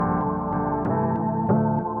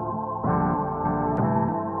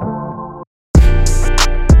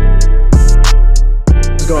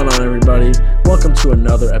to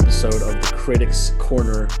another episode of the Critics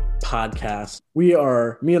Corner podcast. Me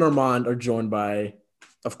and Armand are joined by,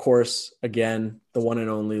 of course, again, the one and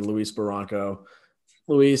only Luis Barranco.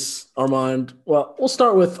 Luis, Armand, well, we'll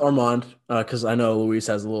start with Armand because I know Luis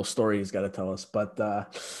has a little story he's got to tell us. But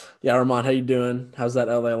yeah, Armand, how you doing? How's that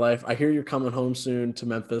LA life? I hear you're coming home soon to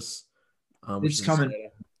Memphis. It's coming.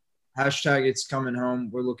 Exciting. Hashtag it's coming home.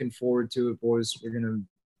 We're looking forward to it, boys. We're going to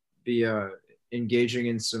be engaging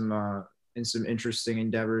in some interesting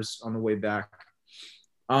endeavors on the way back.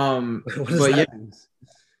 But yeah,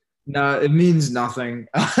 no, it means nothing.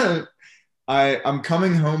 I'm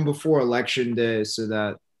coming home before election day so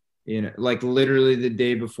that, you know, like literally the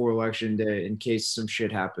day before election day in case some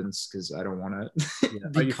shit happens because I don't want to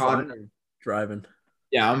Are you flying or driving?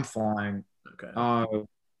 Yeah, I'm flying. Okay.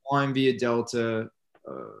 Flying via Delta,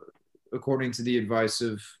 according to the advice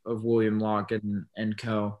of William Locke and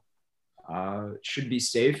co. Should be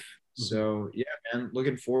safe. Mm-hmm. So yeah, man,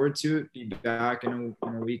 looking forward to it. Be back in a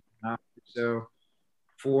week and a half or so.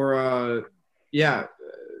 For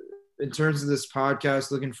in terms of this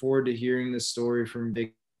podcast, looking forward to hearing the story from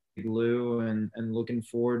Big Lou and looking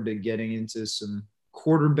forward to getting into some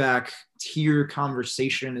quarterback tier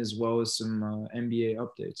conversation as well as some NBA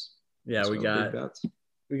updates. Yeah, so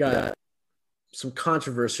we got some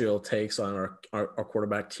controversial takes on our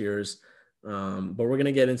quarterback tiers, but we're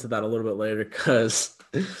gonna get into that a little bit later because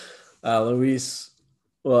Luis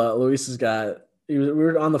has got. We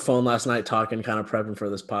were on the phone last night talking, kind of prepping for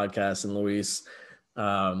this podcast, and Luis,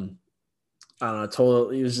 I don't know,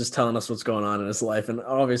 he was just telling us what's going on in his life, and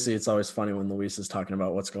obviously it's always funny when Luis is talking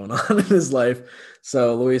about what's going on in his life.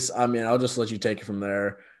 So Luis, I mean, I'll just let you take it from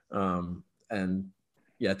there, and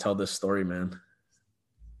yeah, tell this story, man.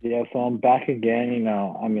 Yeah, so I'm back again. You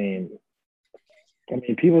know, I mean,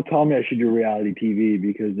 people tell me I should do reality TV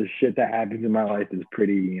because the shit that happens in my life is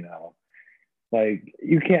pretty, you know, like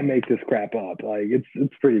you can't make this crap up. Like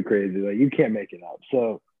it's pretty crazy. Like you can't make it up.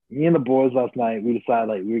 So me and the boys last night, we decided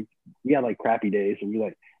like we had like crappy days, so we were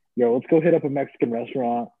like, yo, let's go hit up a Mexican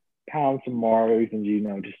restaurant, pound some margs, and you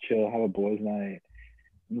know, just chill, have a boys' night.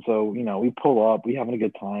 And so, you know, we pull up, we having a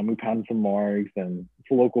good time, we pound some margs, and it's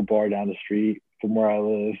a local bar down the street from where I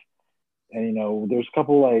live. And you know, there's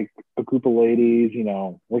a group of ladies, you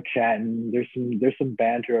know, we're chatting. There's some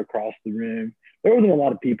banter across the room. There wasn't a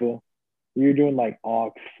lot of people. We were doing like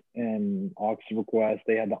aux requests.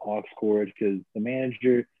 They had the aux cord because the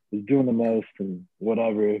manager was doing the most and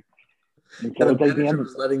whatever. And so the manager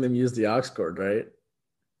was letting them use the aux cord, right?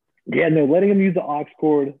 Yeah, no, letting them use the aux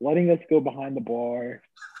cord, letting us go behind the bar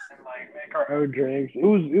and like make our own drinks. It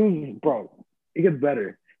was, bro, it gets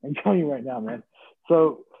better. I'm telling you right now, man.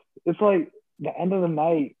 So it's like the end of the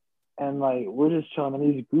night and like we're just chilling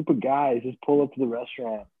and these group of guys just pull up to the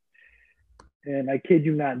restaurant. And I kid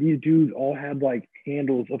you not, these dudes all had like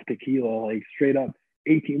handles of tequila, like straight up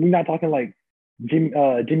 18. We're not talking like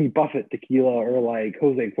Jimmy Buffett tequila or like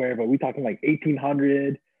Jose Cuervo. We're talking like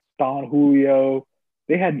 1800, Don Julio.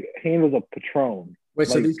 They had handles of Patron. Wait,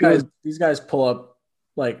 like, so these guys pull up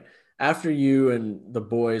like after you and the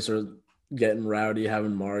boys are getting rowdy,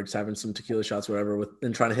 having margs, having some tequila shots, whatever,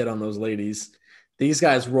 and trying to hit on those ladies. These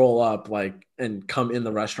guys roll up like and come in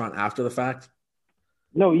the restaurant after the fact.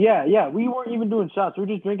 No, yeah. We weren't even doing shots. We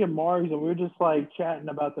were just drinking margs and we were just like chatting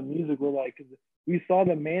about the music. We're like, cause we saw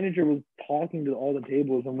the manager was talking to all the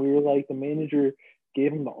tables and we were like, the manager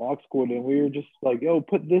gave him the aux cord and we were just like, yo,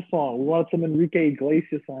 put this on. We want some Enrique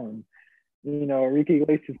Iglesias on, you know, Enrique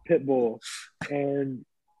Iglesias Pitbull and,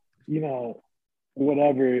 you know,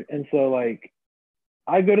 whatever. And so like,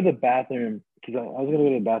 I go to the bathroom because I was going to go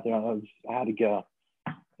to the bathroom. I had to go.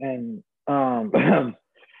 And,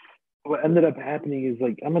 what ended up happening is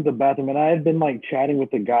like I'm at the bathroom and I had been like chatting with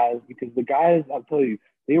the guys because the guys, I'll tell you,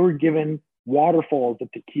 they were given waterfalls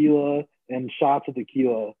of tequila and shots of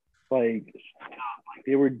tequila, like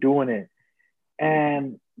they were doing it.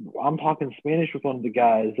 And I'm talking Spanish with one of the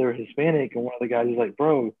guys. They're Hispanic, and one of the guys is like,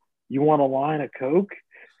 "Bro, you want a line of Coke?"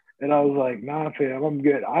 And I was like, "Nah, fam, I'm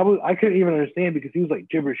good." I couldn't even understand because he was like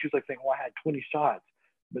gibberish. He was like saying, "Well, I had 20 shots,"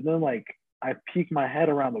 but then like I peeked my head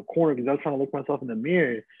around the corner because I was trying to look myself in the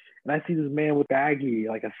mirror. And I see this man with baggie,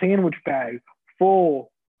 like a sandwich bag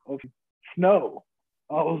full of snow.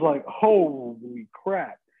 I was like, holy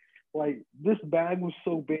crap. Like, this bag was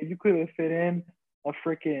so big, you could have fit in a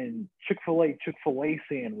freaking Chick-fil-A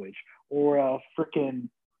sandwich or a freaking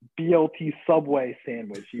BLT Subway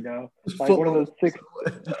sandwich, you know? Like one of those 6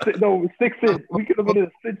 inch. We could have been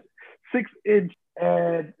a 6 inch.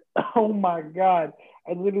 And oh my God,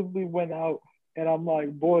 I literally went out and I'm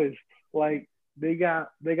like, boys, like, they got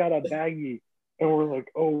a baggie, and we're like,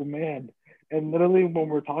 oh man. And literally, when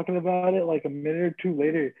we're talking about it, like a minute or two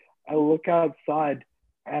later, I look outside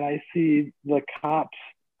and I see the cops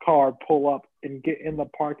car pull up and get in the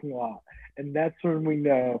parking lot. And that's when we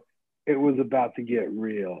know it was about to get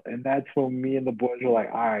real. And that's when me and the boys were like,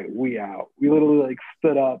 all right, we out. We literally like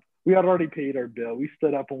stood up. We had already paid our bill. We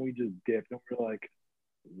stood up and we just dipped and we're like,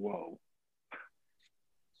 whoa.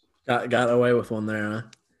 Got away with one there,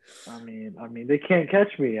 huh? I mean, they can't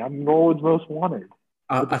catch me. I'm Norwood's most wanted.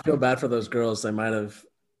 I feel bad for those girls. They might have,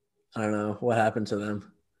 I don't know what happened to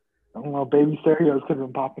them. I don't know. Baby stereos could have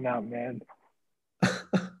been popping out, man.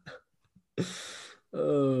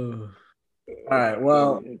 Oh. All right.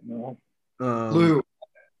 Well, Lou,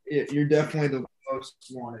 you're definitely the most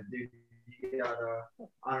wanted, dude. You gotta,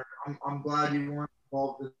 I'm glad you weren't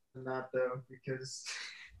involved in that though, because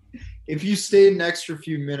if you stayed an extra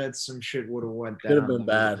few minutes, some shit would have went down. Could have been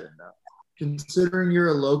bad. Considering you're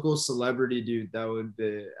a local celebrity, dude, that would be, I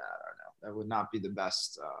don't know, that would not be the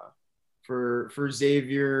best for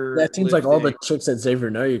Xavier. That seems like all the chicks at Xavier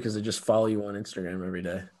know you because they just follow you on Instagram every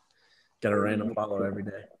day. Got a random follow every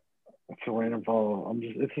day. It's a random follow.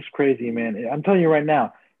 It's just crazy, man. I'm telling you right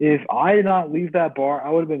now, if I did not leave that bar, I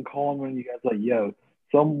would have been calling one of you guys like, yo,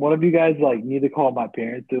 one of you guys like need to call my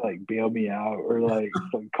parents to like bail me out, or like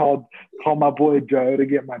call my boy Joe to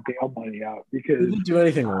get my bail money out, because you didn't do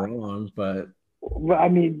anything wrong, but I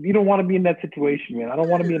mean, you don't want to be in that situation, man. I don't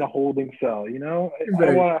want to be in a holding cell, you know. I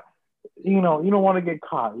don't want to, you don't want to get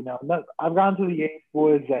caught, you know. I've gotten to the age,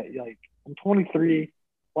 boys, that like I'm 23.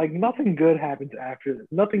 Like nothing good happens after the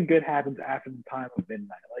time of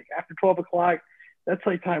midnight. Like after 12 o'clock, that's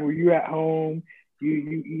like time where you're at home,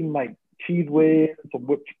 you eating like cheese whiz, some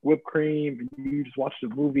whipped cream, and you just watch the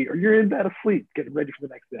movie, or you're in bed asleep, getting ready for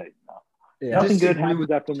the next day. You know? Yeah. Nothing good happens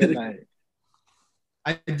after midnight.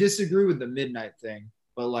 I disagree with the midnight thing,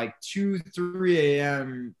 but like 2-3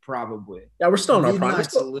 a.m. probably. Yeah, we're still in our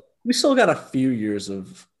prime. We still got a few years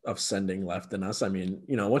of sending left in us. I mean,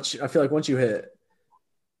 you know, I feel like once you hit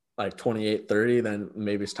like 28, 30, then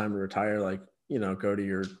maybe it's time to retire. Like, you know, go to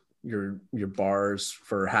your bars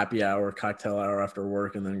for happy hour, cocktail hour after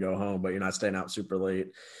work, and then go home. But you're not staying out super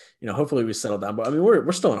late. You know, hopefully we settle down. But I mean,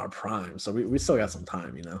 we're still in our prime, so we still got some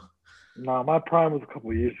time. You know. No, my prime was a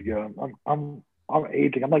couple of years ago. I'm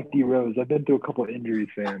aging. I'm like D Rose. I've been through a couple of injuries,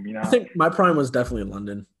 fam. You know. I think my prime was definitely in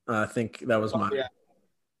London. I think that was my.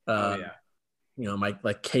 You know, my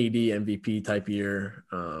like KD MVP type year.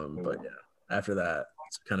 But yeah, after that,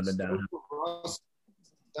 it's kind of been down.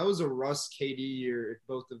 That was a Russ KD year if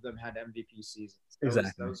both of them had MVP seasons.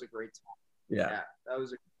 That was a great time. Yeah, that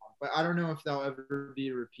was a good one. But I don't know if that'll ever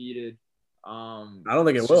be repeated. I don't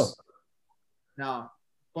think it will. No,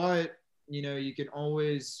 but you know, you can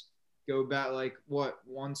always go back like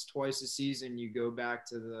once, twice a season. You go back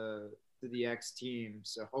to the X team.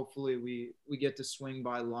 So hopefully we get to swing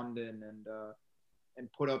by London and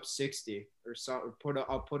put up 60 or so.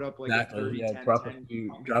 I'll put up like exactly. a 30, yeah, 10,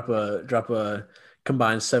 10. Drop a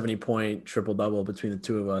combined 70-point triple double between the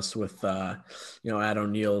two of us with you know, Ad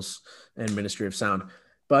O'Neill's and Ministry of Sound.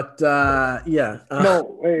 But yeah.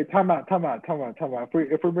 No, wait, time out.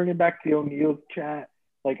 If we're bringing back the O'Neill's chat,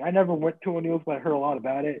 like I never went to O'Neill's, but I heard a lot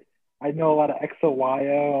about it. I know a lot of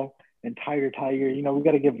XOYO and Tiger. You know, we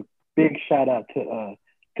got to give a big shout out to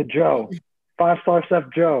Joe, 5-star Chef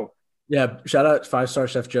Joe. Yeah, shout out 5-star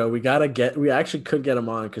Chef Joe. We actually could get him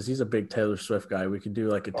on because he's a big Taylor Swift guy. We could do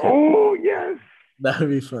like a Oh yes, that would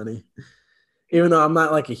be funny. Even though I'm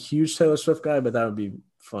not like a huge Taylor Swift guy, but that would be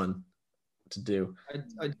fun to do.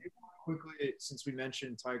 I do quickly, since we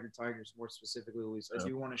mentioned Tigers more specifically, Luis, I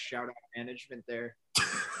do want to shout out management there,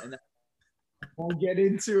 and we'll get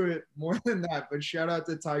into it more than that. But shout out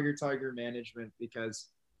to Tiger management because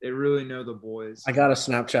they really know the boys. I got a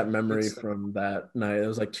Snapchat memory from that night. It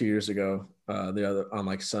was like 2 years ago, on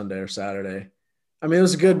like Sunday or Saturday. I mean, it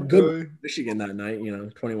was a good Michigan that night, you know,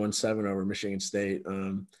 21-7 over Michigan State.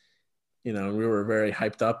 You know, we were very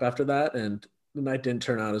hyped up after that, and the night didn't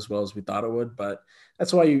turn out as well as we thought it would, but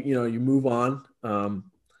that's why you move on.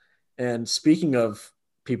 And speaking of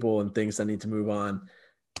people and things that need to move on,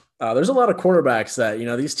 there's a lot of quarterbacks that, you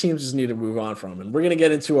know, these teams just need to move on from. And we're going to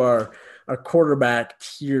get into our quarterback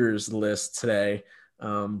tiers list today.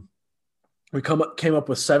 We came up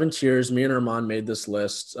with 7 tiers. Me and Armand made this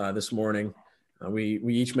list this morning. We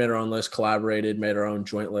each made our own list, collaborated, made our own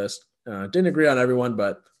joint list. Didn't agree on everyone,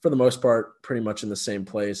 but for the most part, pretty much in the same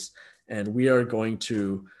place. And we are going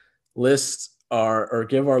to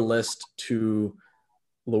give our list to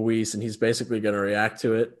Luis, and he's basically going to react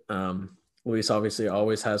to it. Luis obviously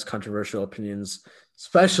always has controversial opinions,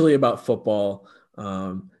 especially about football.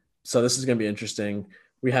 So this is going to be interesting.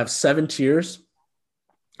 We have 7 tiers.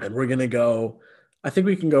 And we're going to go – I think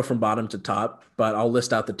we can go from bottom to top, but I'll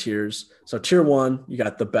list out the tiers. So tier 1, you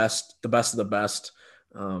got the best of the best.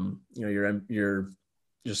 You're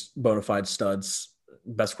just bona fide studs,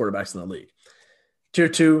 best quarterbacks in the league. Tier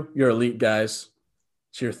 2, your elite guys.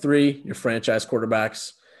 Tier 3, your franchise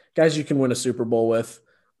quarterbacks, guys you can win a Super Bowl with.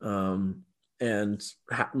 And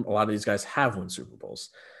a lot of these guys have won Super Bowls.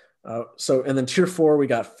 And then tier 4, we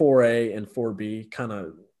got 4A and 4B, kind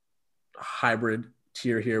of hybrid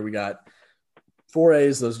tier here. We got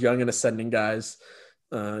 4As, those young and ascending guys,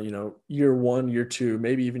 year 1, year 2,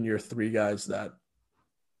 maybe even year 3 guys that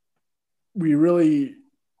we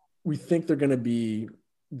think they're going to be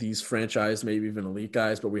these franchise, maybe even elite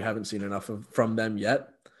guys, but we haven't seen enough from them yet.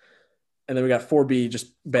 And then we got 4B,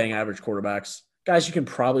 just bang average quarterbacks, guys you can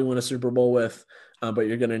probably win a Super Bowl with, but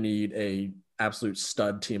you're going to need a absolute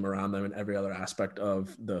stud team around them in every other aspect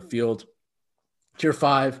of the field. Tier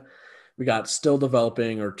 5, we got still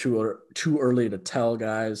developing or too early to tell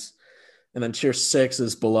guys. And then tier 6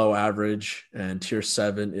 is below average, and tier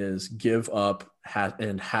 7 is give up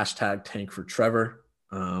and hashtag tank for Trevor.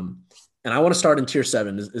 And I want to start in tier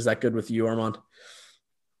 7. Is that good with you, Armand?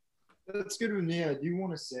 That's good with me. I do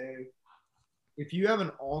want to say, if you have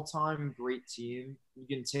an all-time great team, you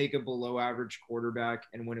can take a below-average quarterback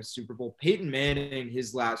and win a Super Bowl. Peyton Manning,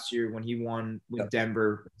 his last year when he won with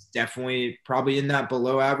Denver, was definitely probably in that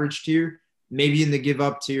below-average tier, maybe in the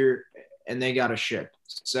give-up tier, and they got a ship.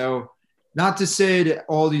 So not to say that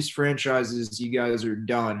all these franchises, you guys are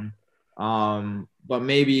done, but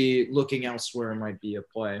maybe looking elsewhere might be a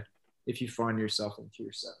play if you find yourself in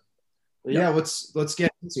tier 7. But yeah, let's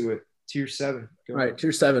get into it. Tier 7. All right,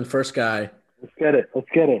 tier 7, first guy. Let's get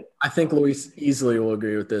it. I think Luis easily will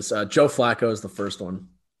agree with this. Joe Flacco is the first one.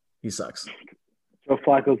 He sucks. Joe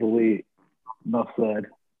Flacco's elite. Enough said.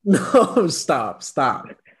 No, stop.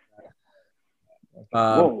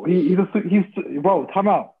 Whoa, bro, time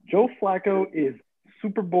out. Joe Flacco is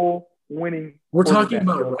Super Bowl winning. We're talking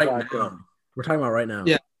about right now.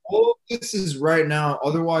 Yeah, all this is right now.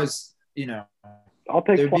 Otherwise, there'd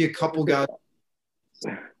be a couple guys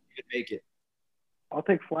who could make it. I'll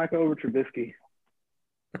take Flacco over Trubisky.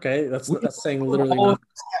 Okay, that's saying literally nothing.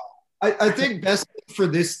 I think best for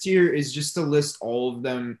this tier is just to list all of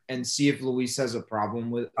them and see if Luis has a problem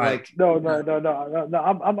with No.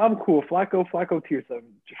 I'm cool. Flacco tier 7.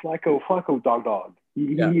 Flacco dog.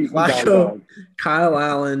 Flacco, dog. Kyle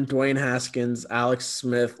Allen, Dwayne Haskins, Alex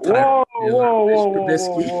Smith. Whoa.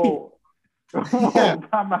 Yeah.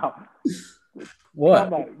 Time out. What?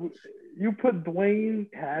 Time out. You put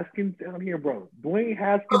Dwayne Haskins down here, bro. Dwayne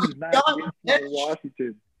Haskins is not in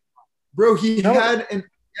Washington. Bro, he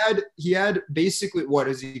had basically, what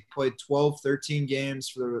has he played, 12, 13 games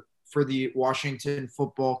for the Washington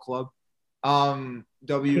Football Club,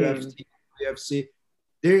 WFC.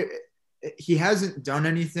 He hasn't done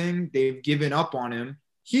anything. They've given up on him.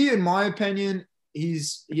 He, in my opinion, he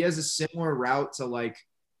has a similar route to like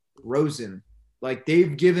Rosen. Like,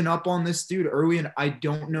 they've given up on this dude early, and I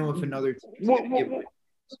don't know if another team What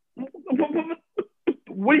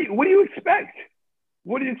do you expect?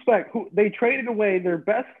 What do you expect? They traded away their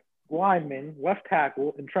best lineman, left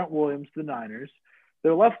tackle, and Trent Williams to the Niners.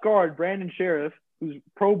 Their left guard, Brandon Sheriff, who's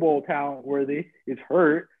Pro Bowl talent worthy, is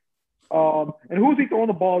hurt. And who's he throwing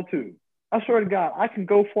the ball to? I swear to God, I can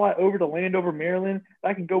go fly over to Landover, Maryland.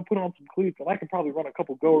 I can go put on some cleats, and I can probably run a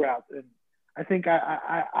couple go routes. And I think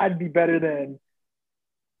I'd be better than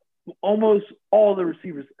almost all the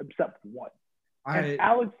receivers except one. And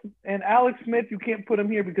Alex Smith, you can't put him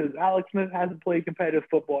here because Alex Smith hasn't played competitive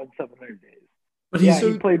football in 700 days. But he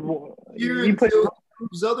played. He played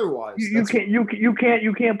otherwise. You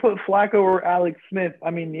can't put Flacco or Alex Smith.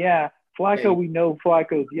 I mean, yeah, Flacco, we know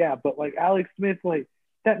Flacco's, but like Alex Smith, like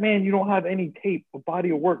that man, you don't have any tape, a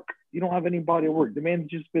body of work. You don't have any body of work. The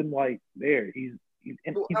man's just been like there. He's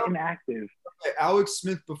inactive. Alex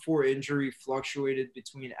Smith before injury fluctuated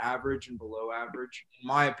between average and below average, in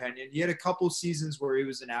my opinion. He had a couple seasons where he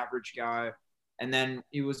was an average guy, and then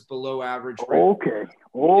he was below average. Okay,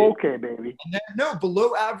 baby. And then,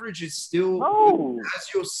 below average is still,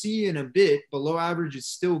 as you'll see in a bit, below average is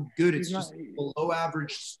still good. It's just below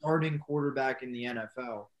average starting quarterback in the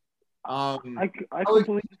NFL. I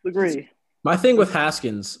completely disagree. My thing with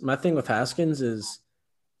Haskins is,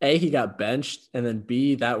 A, he got benched, and then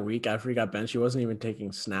B, that week after he got benched, he wasn't even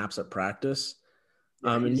taking snaps at practice.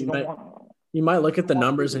 And you might look at the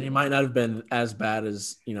numbers, and he might not have been as bad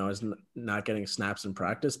as as not getting snaps in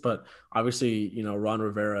practice. But obviously, Ron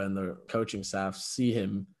Rivera and the coaching staff see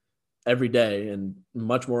him every day and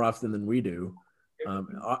much more often than we do.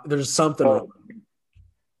 There's something wrong.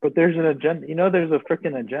 But there's an agenda. There's a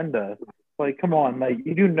freaking agenda. Like, come on, like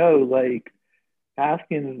you do know, like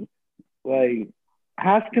Haskins, like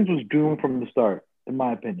Haskins was doomed from the start, in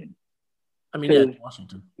my opinion. I mean, yeah,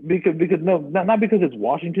 Washington. Because no, not because it's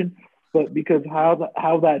Washington, but because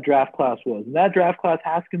how that draft class was. In that draft class,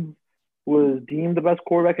 Haskins was deemed the best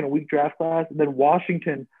quarterback in a weak draft class, and then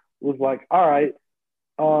Washington was like, all right,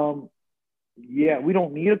 yeah, we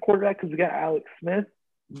don't need a quarterback because we got Alex Smith,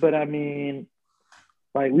 but I mean,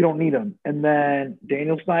 like, we don't need him. And then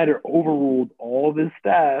Daniel Snyder overruled all of his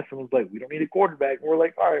staff and was like, we don't need a quarterback. And we're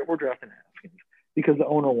like, all right, we're drafting Haskins because the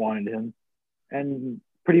owner wanted him. And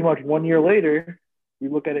pretty much 1 year later, we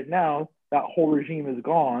look at it now, that whole regime is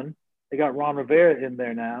gone. They got Ron Rivera in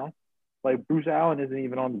there now. Like, Bruce Allen isn't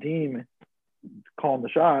even on the team calling the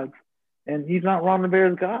shots, and he's not Ron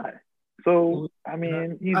Rivera's guy. So, I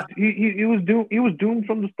mean, he was doomed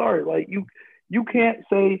from the start. Like, you can't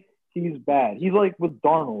say he's bad. He's like with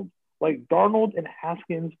Darnold. Like, Darnold and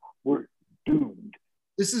Haskins were doomed.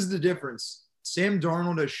 This is the difference. Sam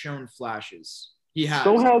Darnold has shown flashes. He has.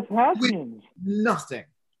 So has Haskins.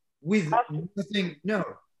 With nothing. No.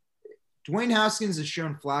 Dwayne Haskins has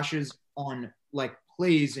shown flashes on, like,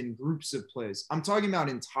 plays and groups of plays. I'm talking about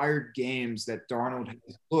entire games that Darnold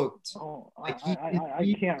has looked. Like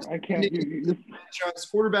I can't. Franchise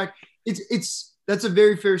quarterback. That's a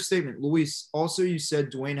very fair statement, Luis. Also, you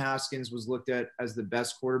said Dwayne Haskins was looked at as the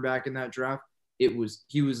best quarterback in that draft. He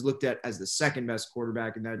was looked at as the second best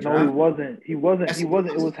quarterback in that draft. No, he wasn't. He wasn't. It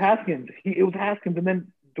was Haskins. It was Haskins, and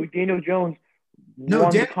then Daniel Jones won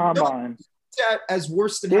the combine. As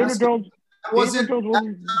worse than Daniel Haskins. Jones. That's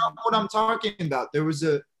not what I'm talking about. There was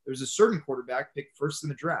a certain quarterback picked first in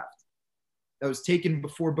the draft that was taken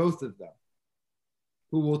before both of them.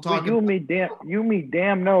 Who we'll talk about. You me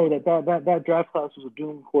damn know that draft class was a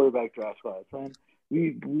doomed quarterback draft class, man.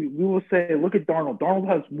 We will say, look at Darnold. Darnold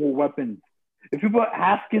has more weapons. If you put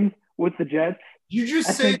Haskins with the Jets, you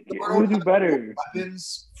just say Darnold do better.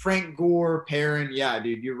 Weapons, Frank Gore, Perrin. Yeah,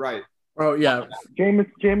 dude, you're right. Oh yeah,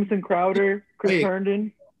 Jamison Crowder, Chris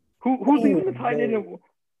Herndon. Who's even the tight end?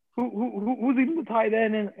 Who's even the tight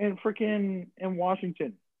end in freaking in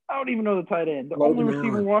Washington? I don't even know the tight end. The only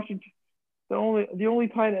receiver in Washington. The only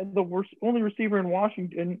tight end, only receiver in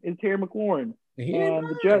Washington is Terry McLaurin. And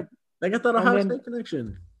the Jets. They got that Ohio State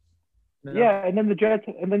connection. Yeah, and then the Jets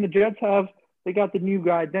have they got the new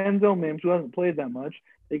guy Denzel Mims who hasn't played that much.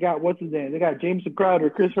 They got what's his name? They got Jameson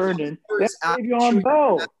Crowder, Chris Herndon. They have Le'Veon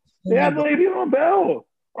Bell. They have Le'Veon Bell.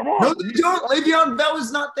 No, they don't. Le'Veon Bell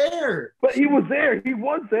is not there. But he was there. He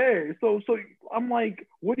was there. So I'm like,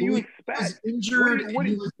 what do you expect? He was injured. What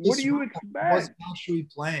do you expect? He wasn't actually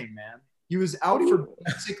playing, man. He was out for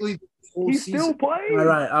basically the whole He's season. still playing. All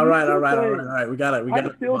right. We got it.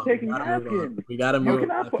 I'm still taking Haskins. We got to move.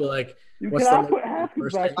 I feel like you cannot put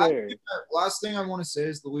Haskins back there. Last thing I want to say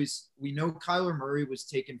is, Luis, we know Kyler Murray was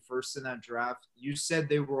taken first in that draft. You said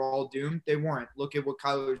they were all doomed. They weren't. Look at what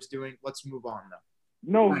Kyler's doing. Let's move on now.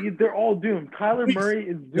 No, they're all doomed. Kyler Murray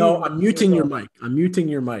is doomed. No, I'm muting your mic.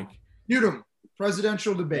 Mute him.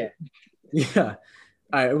 Presidential debate. Yeah.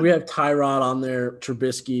 All right, we have Tyrod on there,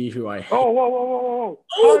 Trubisky, who I hate. Whoa.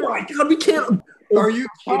 Oh, my God, we can't. Are you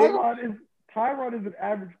kidding? Tyrod is an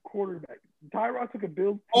average quarterback. Tyrod took a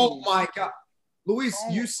Bills team. Oh, my God. Luis,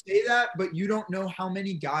 you say that, but you don't know how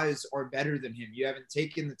many guys are better than him. You haven't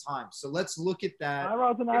taken the time. So let's look at that.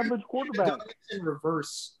 Tyrod's an average quarterback. In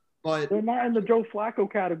reverse. But they're not in the Joe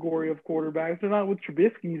Flacco category of quarterbacks. They're not with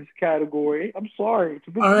Trubisky's category. I'm sorry.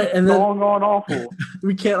 Trubisky's all right, and then gone awful.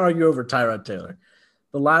 We can't argue over Tyrod Taylor.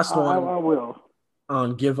 The last one I will.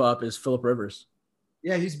 On give up is Phillip Rivers.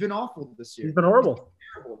 Yeah, he's been awful this year. He's been horrible.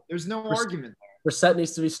 There's no argument there. Brissett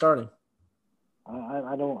needs to be starting. I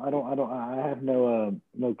have no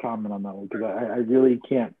comment on that one because I really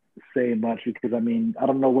can't say much because I mean I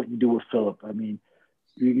don't know what you do with Phillip. I mean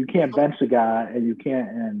you can't bench the guy and you can't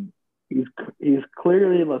and he's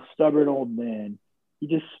clearly a stubborn old man. He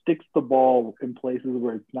just sticks the ball in places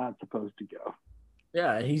where it's not supposed to go.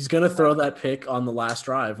 Yeah, he's going to throw that pick on the last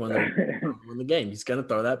drive when they win the game. He's going to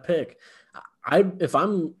throw that pick. If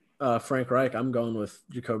I'm Frank Reich, I'm going with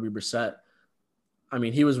Jacoby Brissett. I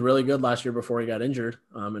mean, he was really good last year before he got injured,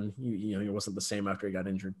 and he wasn't the same after he got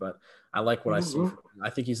injured. But I like what I see. I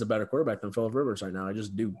think he's a better quarterback than Phillip Rivers right now. I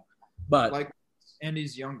just do. But and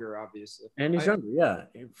he's younger, obviously. And he's younger, yeah.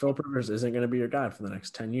 Phillip Rivers isn't going to be your guy for the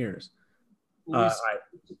next 10 years.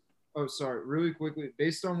 Oh, sorry. Really quickly,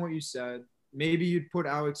 based on what you said, maybe you'd put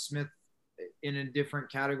Alex Smith in a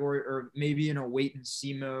different category or maybe in a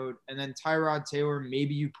wait-and-see mode. And then Tyrod Taylor,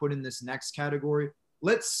 maybe you put in this next category.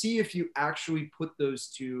 Let's see if you actually put those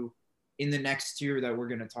two in the next tier that we're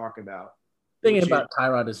going to talk about. The thing about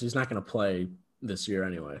Tyrod is he's not going to play this year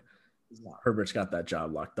anyway. Herbert's got that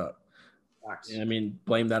job locked up. Facts. I mean,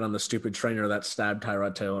 blame that on the stupid trainer that stabbed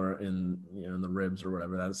Tyrod Taylor in the ribs or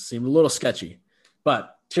whatever. That seemed a little sketchy.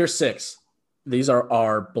 But tier 6, these are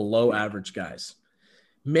our below average guys.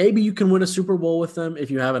 Maybe you can win a Super Bowl with them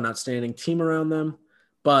if you have an outstanding team around them,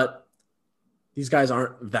 but these guys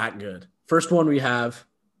aren't that good. First one we have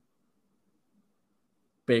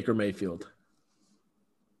Baker Mayfield.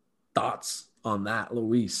 Thoughts on that,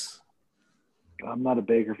 Luis? I'm not a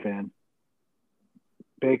Baker fan.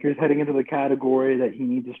 Baker's heading into the category that he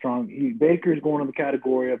needs a strong. Baker's going in the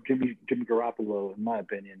category of Jimmy Garoppolo, in my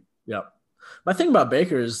opinion. Yep. My thing about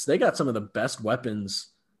Baker is they got some of the best weapons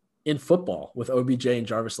in football with OBJ and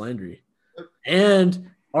Jarvis Landry,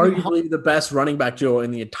 and arguably the best running back duo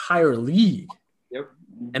in the entire league. Yep.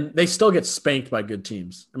 And they still get spanked by good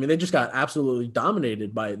teams. I mean, they just got absolutely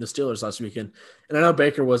dominated by the Steelers last weekend. And I know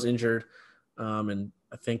Baker was injured, and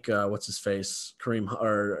I think what's his face,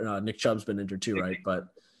 Nick Chubb's been injured too, right? But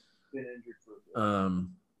I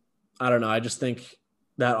don't know. I just think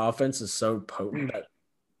that offense is so potent that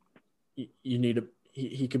you need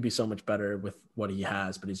he could be so much better with what he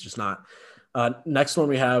has, but he's just not. Next one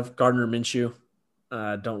we have Gardner Minshew.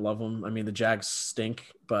 Don't love him. I mean, the Jags stink,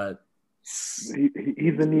 but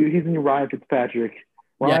he's the new Ryan Fitzpatrick.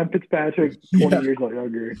 Ryan Fitzpatrick, 20 years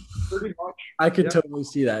younger. Pretty much. I could totally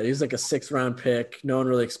see that. He's like a 6th-round pick. No one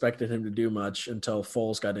really expected him to do much until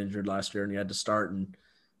Foles got injured last year and he had to start. And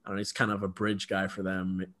I don't know, he's kind of a bridge guy for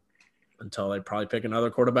them until they probably pick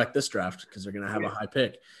another quarterback this draft because they're going to have a high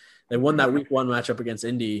pick. They won that week 1 matchup against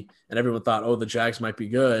Indy, and everyone thought, oh, the Jags might be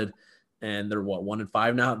good. And they're,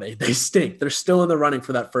 1-5 now? They stink. They're still in the running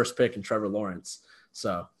for that first pick in Trevor Lawrence.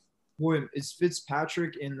 So – Boy, is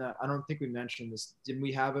Fitzpatrick in the – I don't think we mentioned this. Didn't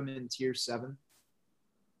we have him in tier 7?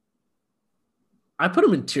 I put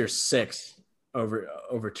him in tier 6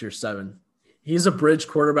 over tier 7. He's a bridge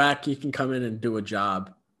quarterback. He can come in and do a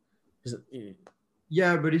job.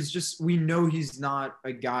 Yeah, but he's just – we know he's not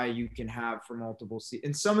a guy you can have for multiple seasons.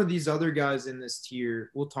 And some of these other guys in this tier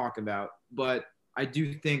we'll talk about, but I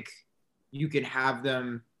do think you can have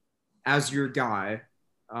them as your guy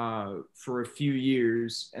for a few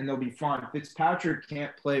years, and they'll be fine. Fitzpatrick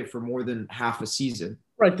can't play for more than half a season.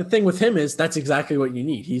 Right. The thing with him is that's exactly what you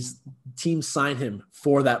need. Teams sign him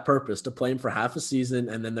for that purpose, to play him for half a season,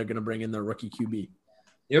 and then they're going to bring in their rookie QB.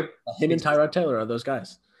 Yep. Him and Tyrod Taylor are those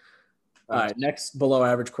guys. All right, next below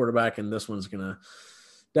average quarterback, and this one's going to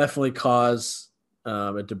definitely cause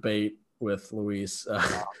a debate with Luis.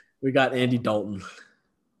 We got Andy Dalton.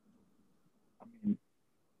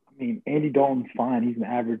 I mean, Andy Dalton's fine. He's an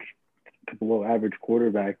average, below average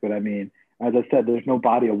quarterback. But I mean, as I said, there's no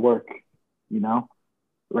body of work, right now.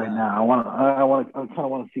 I kind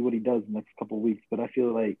of want to see what he does in the next couple of weeks. But I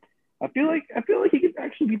feel like he could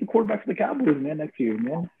actually be the quarterback for the Cowboys, man, next year,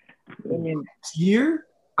 man. I mean, year?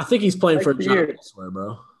 I think he's playing for a job, I swear,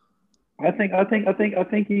 bro. I think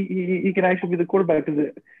he can actually be the quarterback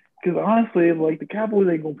because honestly, like, the Cowboys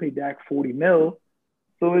ain't gonna pay Dak $40 million.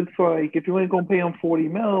 So it's like, if you ain't gonna pay him $40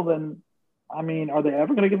 million, then I mean, are they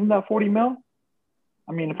ever gonna give him that $40 million?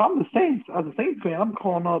 I mean, if I'm the Saints, as a Saints fan, I'm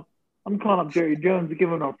calling up Jerry Jones to give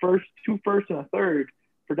him two firsts and a third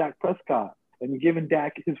for Dak Prescott, and giving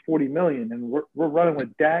Dak his $40 million, and we're running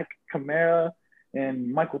with Dak, Kamara,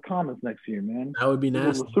 and Michael Thomas next year, man. That would be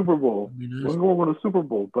nasty. Super Bowl. We're going to the Super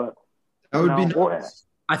Bowl, but that would be nice.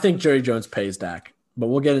 I think Jerry Jones pays Dak, but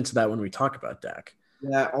we'll get into that when we talk about Dak.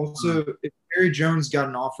 Yeah. Also, if Jerry Jones got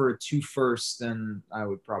an offer of 2 firsts, then I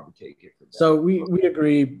would probably take it. For that. So we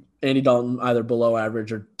agree, Andy Dalton either below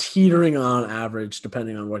average or teetering on average,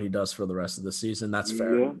 depending on what he does for the rest of the season. That's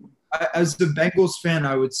fair. Yeah. As the Bengals fan,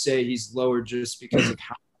 I would say he's lower just because of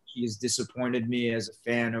how he has disappointed me as a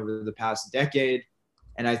fan over the past decade,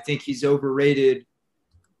 and I think he's overrated.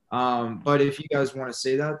 But if you guys want to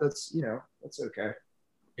say that, that's okay.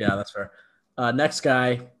 Yeah, that's fair. Next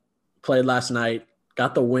guy played last night.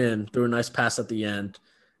 Got the win, threw a nice pass at the end,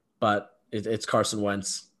 but it's Carson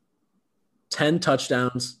Wentz. 10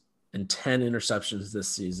 touchdowns and 10 interceptions this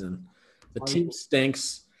season. The team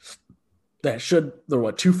stinks. They're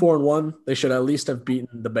 2-4-1. They should at least have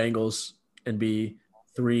beaten the Bengals and be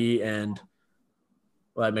 3 and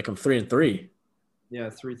 – well, I'd make them 3-3. Yeah,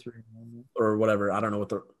 3-3. Or whatever. I don't know what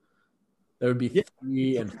they would be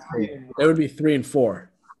 3 and 3. They would be 3 and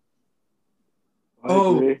 4.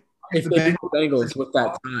 Oh, if they beat the Bengals with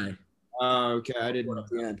that tie. Okay, I didn't know. At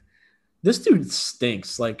the end. This dude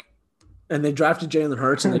stinks. Like, and they drafted Jalen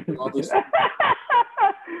Hurts and they do all these.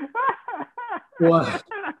 What?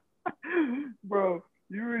 Bro,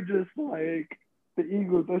 you were just like the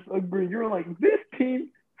Eagles. Let's agree. You were like, this team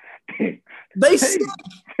stinks. They stink.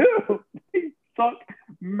 They suck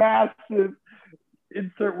massive.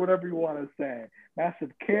 whatever you want to say.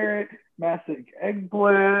 Massive carrot, massive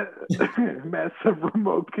eggplant, massive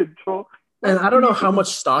remote control. And I don't know how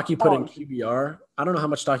much stock you put in QBR. I don't know how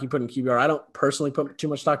much stock you put in QBR. I don't personally put too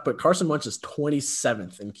much stock, but Carson Wentz is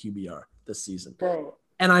 27th in QBR this season. Bro,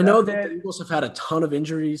 and I know that the Eagles have had a ton of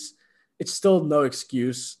injuries. It's still no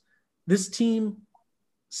excuse. This team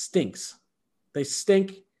stinks. They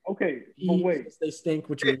stink. Okay, but wait. They stink,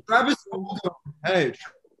 which means Travis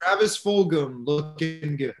Fulgham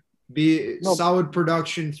looking good. Solid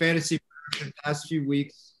production, fantasy production past few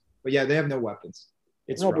weeks. But yeah, they have no weapons.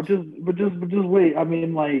 But just wait. I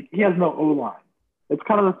mean, like, he has no O-line. It's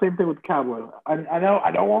kind of the same thing with the Cowboys. I know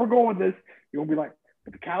I don't want to go with this. You're gonna be like,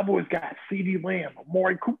 but the Cowboys got CeeDee Lamb,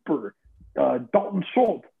 Amari Cooper, Dalton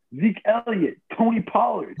Schultz, Zeke Elliott, Tony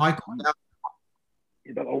Pollard, Michael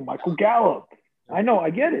Gallup. I know. I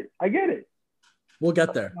get it. We'll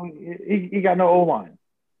get there. He got no O-line.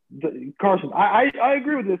 Carson, I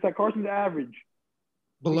agree with this. That Carson's average.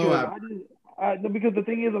 Below average. Because the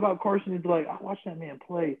thing is about Carson is, like, I watched that man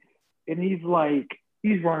play, and he's running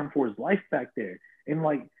for his life back there. And,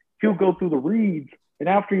 like, he'll go through the reads, and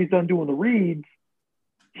after he's done doing the reads,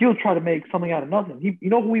 he'll try to make something out of nothing. You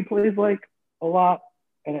know who he plays like a lot?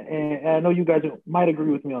 And I know you guys might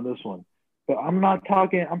agree with me on this one, but I'm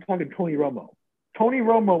talking Tony Romo. Tony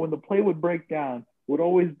Romo, when the play would break down, would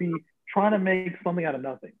always be trying to make something out of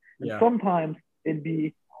nothing. And sometimes it'd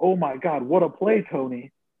be, oh my God, what a play,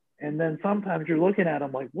 Tony. And then sometimes you're looking at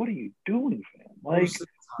him like, what are you doing, fam? Like,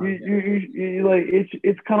 you like,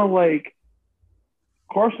 it's kind of like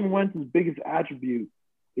Carson Wentz's biggest attribute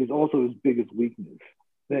is also his biggest weakness,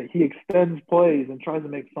 that he extends plays and tries to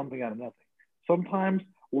make something out of nothing. Sometimes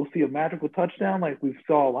we'll see a magical touchdown like we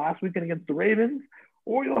saw last weekend against the Ravens,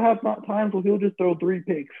 or you'll have times where he'll just throw 3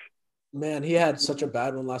 picks. Man, he had such a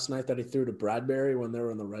bad one last night that he threw to Bradbury when they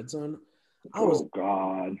were in the red zone.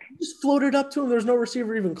 God. Just floated up to him. There's no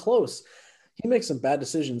receiver even close. He makes some bad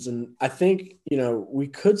decisions, and I think, we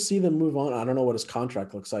could see them move on. I don't know what his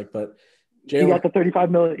contract looks like, but he got the $35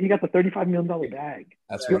 million. He got the $35 million bag.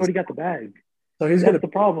 He already got the bag. So that's the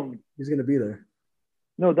problem. He's gonna be there.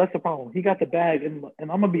 No, that's the problem. He got the bag, and I'm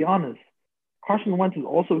gonna be honest. Carson Wentz is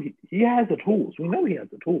also he has the tools. We know he has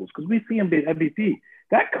the tools because we see him be MVP.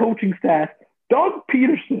 That coaching staff, Doug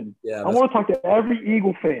Peterson. I want to talk to every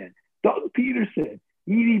Eagle fan. Doug Peterson,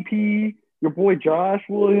 EDP, your boy Josh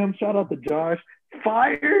Williams. Shout out to Josh.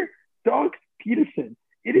 Fire Doug Peterson.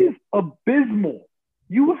 It is abysmal.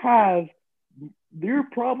 You have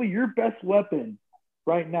probably your best weapon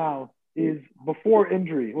right now is before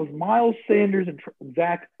injury. It was Miles Sanders and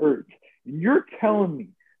Zach Ertz. And you're telling me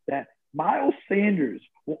that Miles Sanders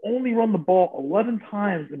will only run the ball 11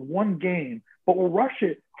 times in one game, but will rush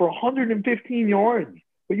it for 115 yards,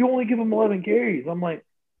 but you only give him 11 carries. I'm like,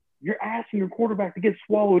 you're asking your quarterback to get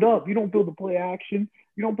swallowed up. You don't build the play action.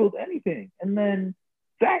 You don't build anything. And then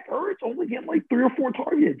Zach Ertz only getting like 3 or 4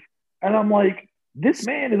 targets. And I'm like, this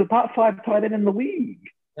man is a top 5 tight end in the league.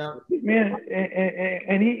 Yeah. Man,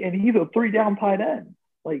 and he's a 3-down tight end.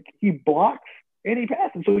 Like, he blocks and he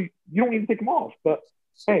passes, so you don't need to take him off. But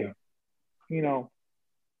hey,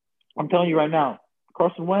 I'm telling you right now,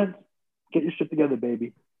 Carson Wentz, get your shit together,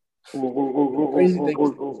 baby. Crazy thing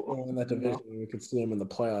in that division, we could see him in the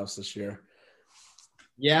playoffs this year.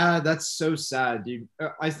 Yeah, that's so sad, dude.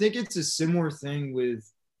 I think it's a similar thing with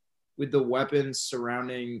the weapons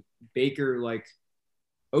surrounding Baker. Like,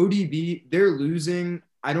 ODB, they're losing.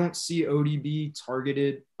 I don't see ODB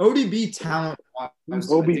targeted. ODB talent.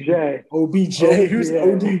 OBJ. Who's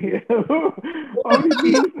ODB?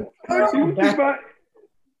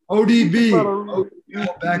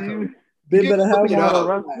 ODB. They better have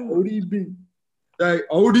ODB. Like,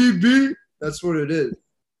 ODB? That's what it is.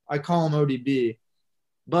 I call him ODB.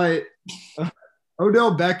 But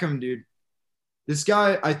Odell Beckham, dude. This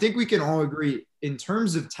guy, I think we can all agree, in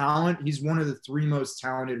terms of talent, he's one of the 3 most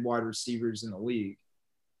talented wide receivers in the league.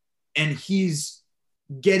 And he's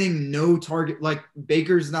getting no target. Like,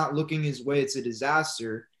 Baker's not looking his way. It's a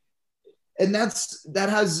disaster. And that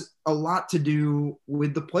has a lot to do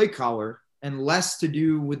with the play caller and less to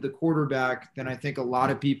do with the quarterback than I think a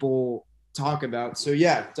lot of people talk about. So,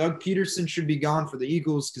 yeah, Doug Peterson should be gone for the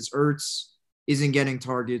Eagles because Ertz isn't getting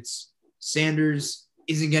targets. Sanders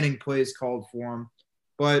isn't getting plays called for him.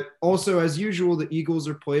 But also, as usual, the Eagles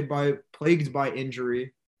are plagued by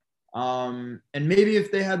injury. And maybe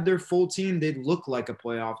if they had their full team, they'd look like a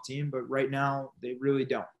playoff team. But right now, they really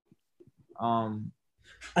don't.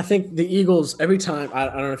 I think the Eagles, every time, I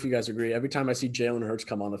don't know if you guys agree, every time I see Jalen Hurts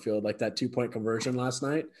come on the field, like that 2-point conversion last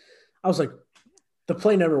night, I was like, the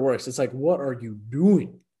play never works. It's like, what are you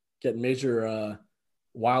doing? Getting major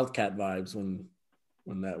Wildcat vibes when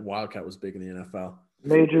when that Wildcat was big in the NFL.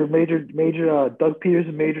 Major, Doug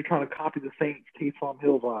Peterson, major trying to copy the Saints Taysom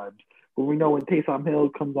Hill vibes. But we know when Taysom Hill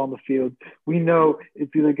comes on the field, we know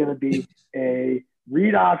it's either going to be a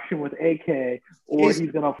read option with AK or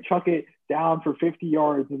he's going to chuck it down for 50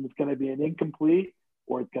 yards and it's going to be an incomplete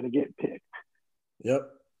or it's going to get picked. Yep.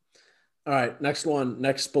 All right, next one.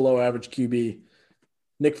 Next below average QB,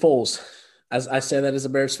 Nick Foles. As I say that as a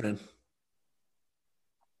Bears fan.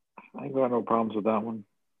 I ain't got no problems with that one.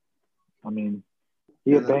 I mean,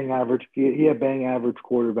 he had bang average. He had bang average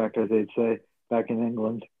quarterback, as they'd say back in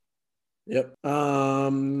England. Yep.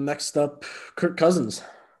 Next up, Kirk Cousins,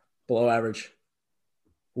 below average.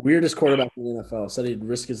 Weirdest quarterback in the NFL. Said he'd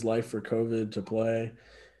risk his life for COVID to play.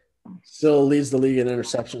 Still leads the league in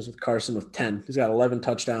interceptions with Carson with 10. He's got 11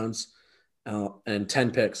 touchdowns and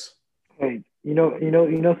 10 picks. Hey, you know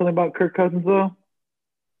something about Kirk Cousins though?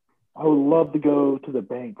 I would love to go to the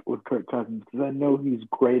bank with Kirk Cousins because I know he's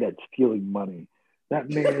great at stealing money. That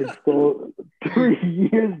man stole 3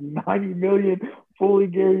 years, $90 million, fully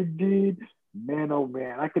guaranteed. Man, oh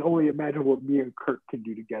man, I can only imagine what me and Kirk can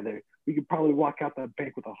do together. We could probably walk out that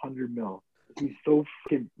bank with $100 million. He's so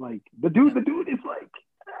freaking like the dude is like,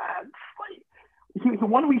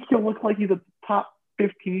 one week he'll look like he's a top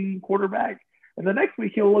 15 quarterback, and the next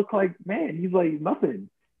week he'll look like, man, he's like nothing.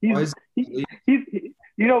 He's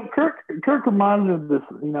Kirk reminds me of this,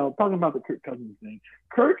 talking about the Kirk Cousins thing.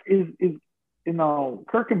 Kirk is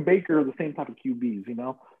Kirk and Baker are the same type of QBs,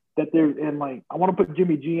 that they're, and like, I want to put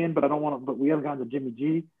Jimmy G in, but we haven't gotten to Jimmy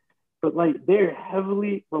G, but like, they're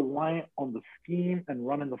heavily reliant on the scheme and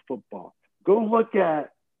running the football. Go look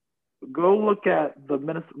at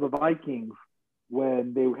the Vikings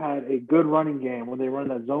when they had a good running game, when they run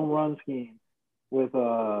that zone run scheme with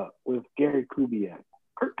Gary Kubiak.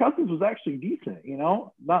 Kirk Cousins was actually decent,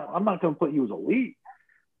 I'm not going to put he was elite,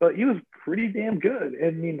 but he was pretty damn good.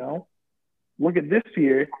 And, look at this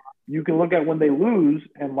year, you can look at when they lose,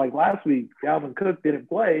 and like last week, Dalvin Cook didn't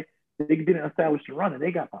play, they didn't establish the run, and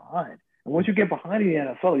they got behind. And once you get behind in the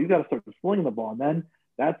NFL, you got to start slinging the ball. And then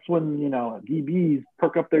that's when, DBs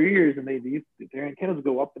perk up their ears and their antennas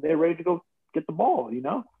go up and they're ready to go get the ball,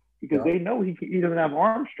 because they know he doesn't have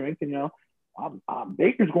arm strength. And,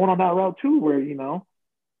 Baker's going on that route too, where,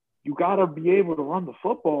 you got to be able to run the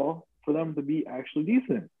football for them to be actually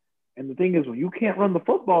decent. And the thing is, when you can't run the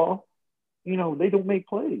football, they don't make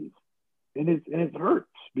plays. And it hurts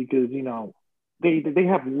because, they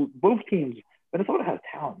have both teams. Minnesota has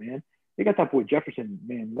talent, man. They got that boy Jefferson,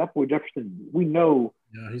 man. That boy Jefferson, we know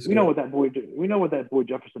what that boy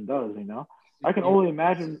Jefferson does, I can only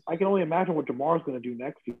imagine what Jamar's going to do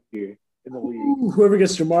next year in the league. Ooh, whoever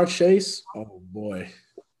gets Jamar Chase, oh boy.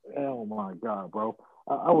 Oh my God, bro.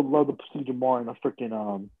 I would love to see Jamar in a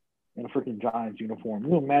freaking Giants uniform.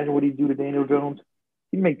 Can you imagine what he'd do to Daniel Jones?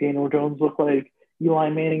 He'd make Daniel Jones look like Eli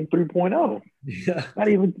Manning 3.0. Yeah.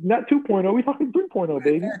 Not 2.0. We're talking 3.0,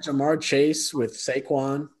 baby. Yeah, Jamar Chase with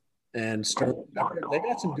Saquon and Sterling. They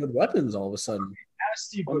got some good weapons all of a sudden.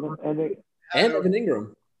 Nasty, and Evan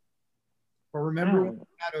Ingram. But remember when we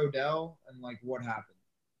had Odell and like what happened?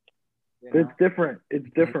 It's different. It's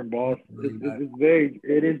different, boss.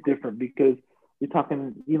 It is different because you're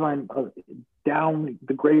talking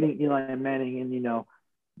degrading Eli Manning, and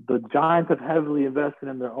the Giants have heavily invested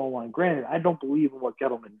in their O-line. Granted, I don't believe in what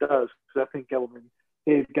Gettleman does because I think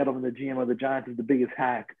Dave Gettleman, the GM of the Giants, is the biggest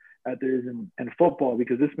hack that there is in football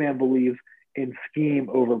because this man believes in scheme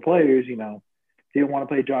over players. He didn't want to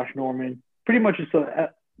play Josh Norman. Pretty much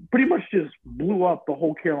just blew up the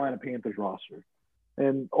whole Carolina Panthers roster,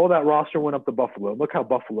 and all that roster went up to Buffalo. Look how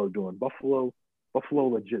Buffalo doing. Buffalo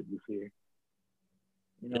legit this year.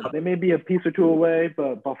 They may be a piece or two away,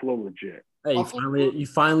 but Buffalo legit. Hey, you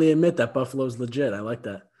finally admit that Buffalo's legit. I like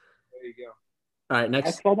that. There you go. All right,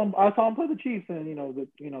 next. I saw them play the Chiefs, and the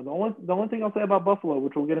only thing I'll say about Buffalo,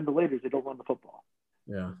 which we'll get into later, is they don't run the football.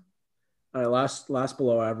 Yeah. All right, last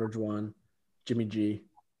below average one, Jimmy G.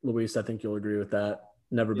 Luis, I think you'll agree with that.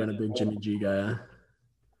 Never been a big Jimmy G guy.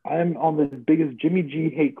 I'm on the biggest Jimmy G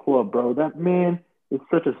hate club, bro. That man is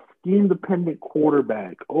such a scheme-dependent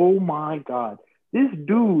quarterback. Oh my God, this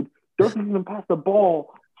dude doesn't even pass the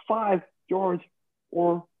ball 5 yards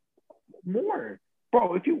or more.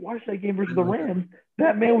 Bro, if you watch that game versus the Rams,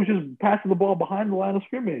 that man was just passing the ball behind the line of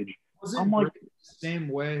scrimmage. I'm like the same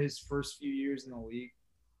way his first few years in the league.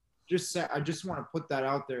 I just want to put that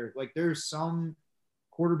out there. Like there's some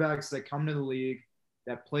quarterbacks that come to the league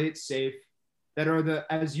that play it safe, that are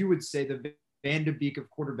as you would say, the Van de Beek of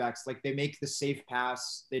quarterbacks. Like they make the safe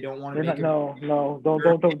pass. They don't want to They're make not, no,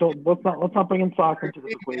 don't. Let's not bring in soccer into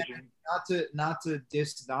this equation. not to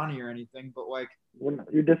diss Donnie or anything, but like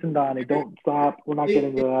You're dissing Donnie. Don't stop. We're not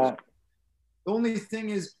getting into that. the only thing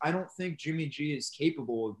is, I don't think Jimmy G is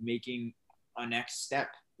capable of making a next step.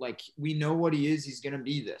 Like we know what he is. He's going to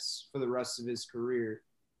be this for the rest of his career.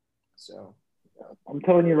 So I'm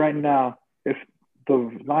telling you right now, if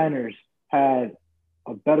the Niners had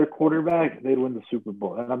a better quarterback, they'd win the Super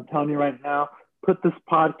Bowl. And I'm telling you right now, put this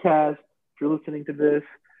podcast, if you're listening to this,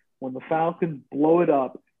 when the Falcons blow it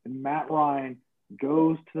up and Matt Ryan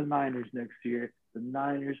goes to the Niners next year, the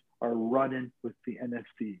Niners are running with the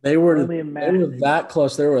NFC. They were that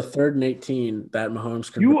close. They were 3rd and 18 that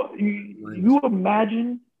Mahomes could. You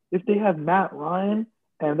imagine if they have Matt Ryan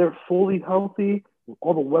and they're fully healthy, with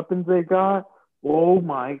all the weapons they got. Oh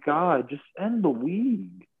my God, just end the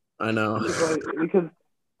league. I know. Because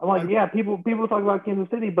I'm like, yeah, people talk about Kansas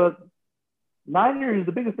City, but Niners,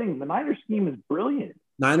 the biggest thing, the Niners scheme is brilliant.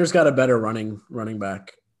 Niners got a better running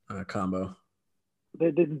back combo.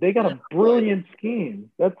 They got a brilliant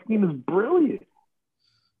scheme. That scheme is brilliant.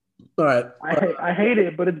 All right. I hate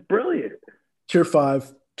it, but it's brilliant. Tier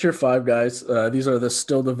 5 guys. These are the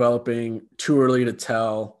still developing, too early to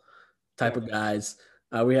tell type of guys.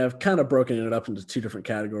 We have kind of broken it up into 2 different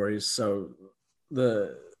categories. So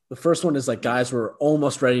the first one is like guys we're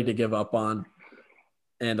almost ready to give up on.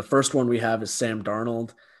 And the first one we have is Sam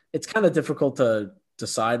Darnold. It's kind of difficult to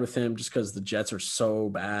decide with him just because the Jets are so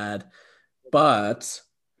bad. But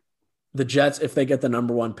the Jets, if they get the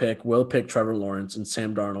number 1 pick, will pick Trevor Lawrence, and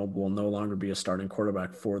Sam Darnold will no longer be a starting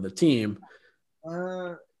quarterback for the team.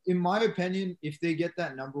 In my opinion, if they get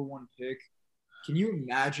that number 1 pick, can you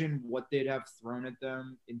imagine what they'd have thrown at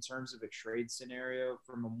them in terms of a trade scenario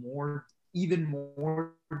from a even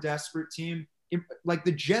more desperate team? Like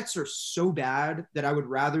the Jets are so bad that I would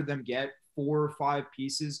rather them get 4 or 5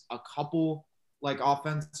 pieces, a couple like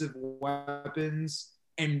offensive weapons,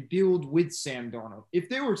 and build with Sam Darnold. If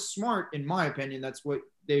they were smart, in my opinion, that's what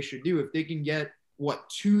they should do. If they can get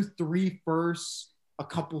 2, 3 firsts, a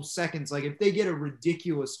couple seconds, like if they get a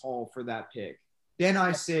ridiculous haul for that pick, then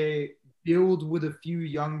I say build with a few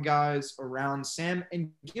young guys around Sam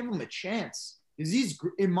and give him a chance. Because he's,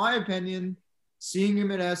 in my opinion, seeing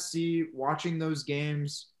him at SC, watching those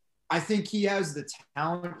games, I think he has the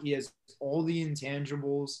talent. He has all the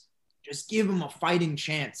intangibles. Just give him a fighting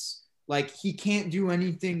chance. Like, he can't do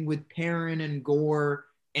anything with Perrin and Gore.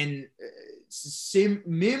 And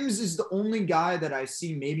Mims is the only guy that I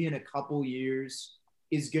see maybe in a couple years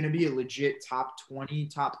is going to be a legit top 20,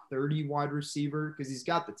 top 30 wide receiver because he's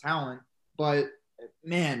got the talent. But,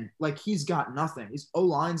 man, like, he's got nothing. His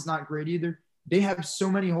O-line's not great either. They have so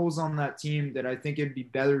many holes on that team that I think it'd be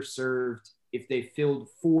better served if they filled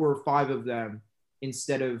 4 or 5 of them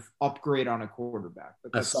instead of upgrade on a quarterback.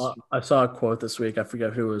 But I saw a quote this week. I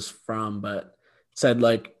forget who it was from, but it said,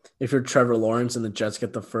 like, if you're Trevor Lawrence and the Jets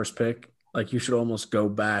get the first pick, like, you should almost go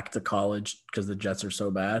back to college because the Jets are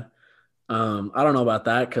so bad. I don't know about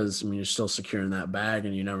that because, I mean, you're still securing that bag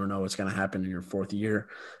and you never know what's going to happen in your 4th year.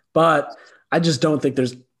 But I just don't think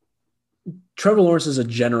Trevor Lawrence is a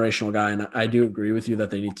generational guy, and I do agree with you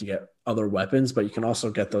that they need to get other weapons, but you can also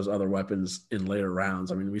get those other weapons in later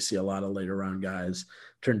rounds. I mean, we see a lot of later round guys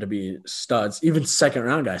turn to be studs, even 2nd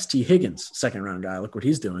round guys. T. Higgins, 2nd round guy. Look what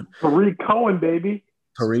he's doing. Tariq Cohen, baby.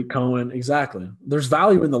 Tariq Cohen, exactly. There's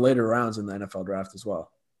value in the later rounds in the NFL draft as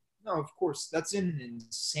well. No, of course. That's in an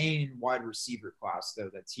insane wide receiver class,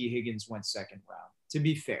 though, that T. Higgins went 2nd round, to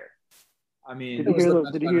be fair. I mean,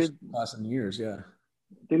 did you hear class in years, yeah.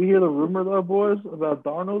 Did you hear the rumor, though, boys, about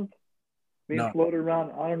Darnold being floated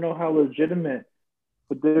around? I don't know how legitimate,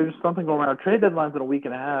 but there's something going around. Trade deadline's in a week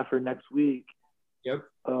and a half or next week. Yep.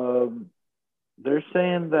 They're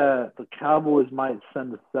saying that the Cowboys might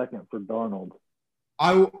send a 2nd for Darnold.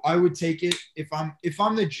 I would take it if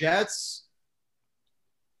I'm the Jets,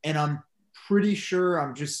 and I'm pretty sure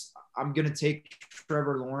I'm gonna take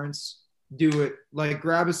Trevor Lawrence. Do it. Like,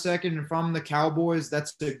 grab a 2nd. If I'm the Cowboys,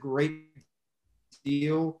 that's a great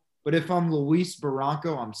deal. But if I'm Luis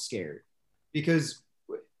Barranco, I'm scared. Because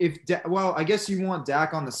I guess you want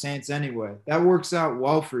Dak on the Saints anyway. That works out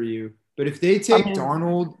well for you. But if they take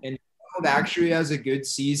Darnold and Darnold actually has a good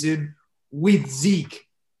season with Zeke,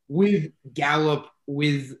 with Gallup,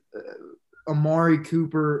 with Amari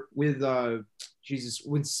Cooper, with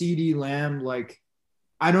CeeDee Lamb, like,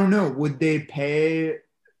 I don't know. Would they pay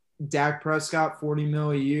Dak Prescott $40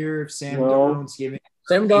 million a year if Sam Darnold's giving?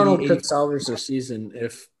 Sam Darnold could salvage their season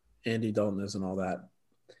if Andy Dalton isn't all that.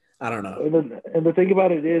 I don't know. And the thing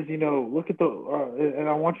about it is, look at and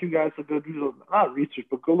I want you guys to go do not research,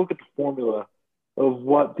 but go look at the formula of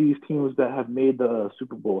what these teams that have made the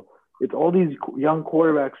Super Bowl. It's all these young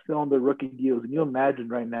quarterbacks still on their rookie deals, and you imagine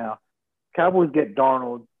right now, Cowboys get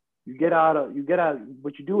Darnold,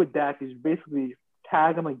 what you do with Dak is basically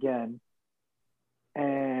tag him again,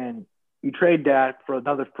 and you trade Dak for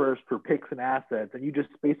another first for picks and assets, and you just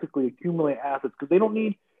basically accumulate assets because they don't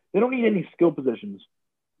need any skill positions.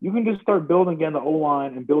 You can just start building again the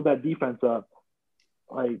O-line and build that defense up.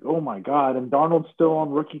 Like, oh my God. And Darnold's still on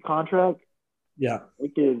rookie contract. Yeah. They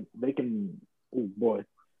can, oh boy.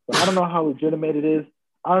 But I don't know how legitimate it is.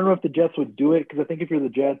 I don't know if the Jets would do it because I think if you're the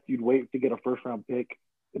Jets, you'd wait to get a first-round pick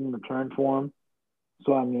in return for him.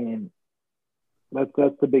 So, I mean, that's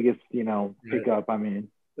the biggest, pickup. I mean.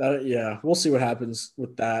 Yeah, we'll see what happens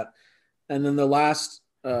with that. And then the last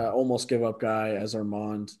almost give up guy as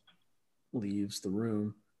Armand leaves the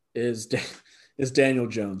room is Daniel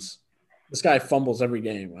Jones. This guy fumbles every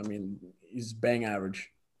game. I mean, he's bang average.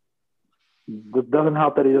 It doesn't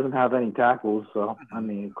help that he doesn't have any tackles. So, I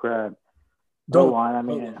mean, crap. Don't line. I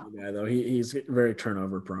mean, guy though. He's very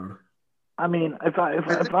turnover prone. I mean, if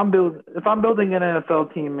I'm building an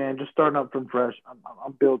NFL team, man, just starting up from fresh,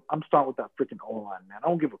 I'm starting with that freaking O line, man. I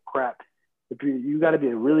don't give a crap. If you got to be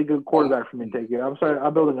a really good quarterback for me to take care.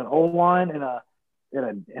 I'm building an O line and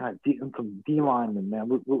some D linemen,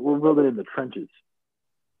 man. We're building in the trenches.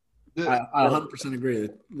 I 100% agree.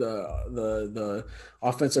 The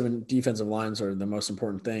offensive and defensive lines are the most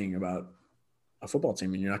important thing about a football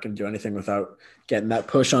team, and you're not going to do anything without getting that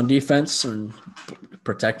push on defense and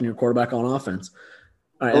protecting your quarterback on offense.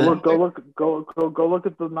 All right, go look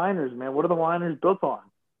at the Niners, man. What are the Niners built on?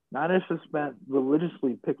 Niners have spent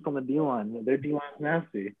religiously picks on the D line. Their D line's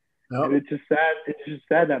nasty. Nope. It's just sad. It's just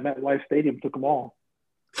sad that MetLife Stadium took them all.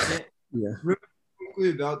 Yeah. Really quickly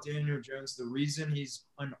about Daniel Jones, the reason he's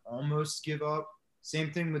an almost give up.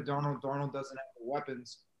 Same thing with Darnold. Darnold doesn't have the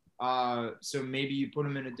weapons. So maybe you put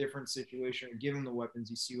him in a different situation and give him the weapons,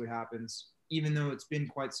 you see what happens, even though it's been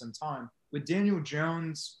quite some time. With Daniel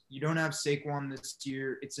Jones, you don't have Saquon this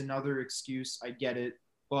year. It's another excuse. I get it.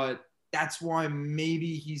 But that's why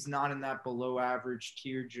maybe he's not in that below average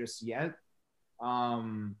tier just yet.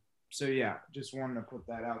 So, yeah, just wanted to put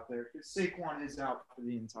that out there because Saquon is out for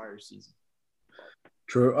the entire season.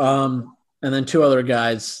 True. And then two other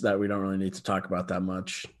guys that we don't really need to talk about that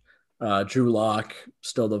much. Drew Lock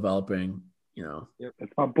still developing, Yep.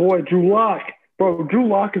 It's my boy, Drew Lock. Bro, Drew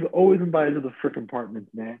Lock is always invited to the freaking apartments,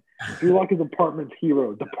 man. Drew Lock is apartments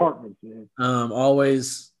hero. Departments, man.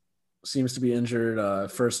 Always seems to be injured.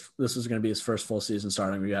 This is going to be his first full season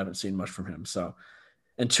starting. We haven't seen much from him. So,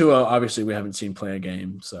 and Tua, obviously, we haven't seen play a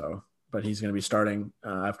game. So, but he's going to be starting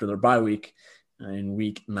after their bye week in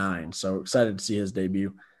week 9. So excited to see his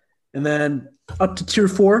debut. And then up to tier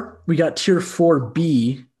 4, we got tier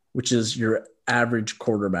 4B, which is your average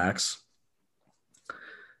quarterbacks.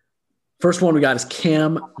 First one we got is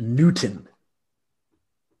Cam Newton.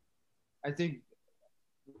 I think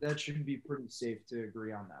that should be pretty safe to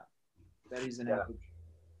agree on that. That he's an average.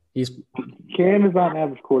 Cam is not an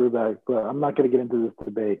average quarterback, but I'm not going to get into this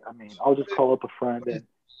debate. I mean, I'll just call up a friend. And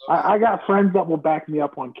I got friends that will back me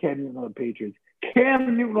up on Cam Newton on the Patriots.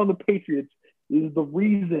 Cam Newton on the Patriots is the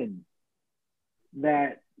reason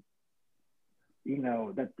that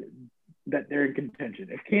that they're in contention.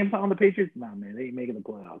 If Cam's not on the Patriots, nah, man, they ain't making the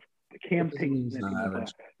playoffs. Cam's taking the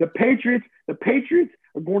playoffs. The Patriots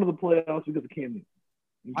are going to the playoffs because of Cam Newton.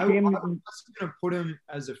 I was going to put him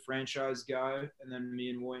as a franchise guy, and then me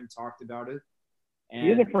and William talked about it. And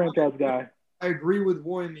he is a franchise guy. I agree with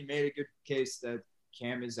William. He made a good case that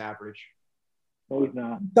Cam is average. No, he's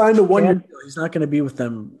not. Signed a 1 year deal. He's not going to be with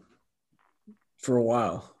them for a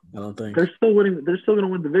while, I don't think. They're still winning. They're still going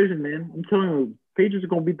to win division, man. I'm telling you, Patriots are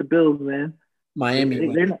going to beat the Bills, man.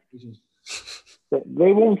 Miami.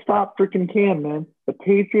 They won't stop freaking Cam, man. The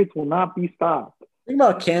Patriots will not be stopped. The thing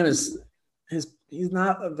about Cam is he's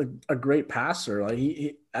not a great passer. Like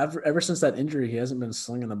he ever since that injury, he hasn't been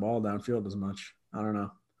slinging the ball downfield as much. I don't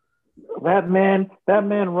know. That man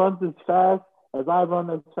runs as fast as I run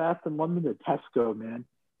as fast in London to Tesco, man.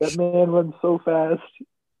 That man runs so fast.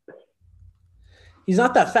 He's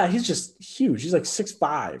not that fat. He's just huge. He's like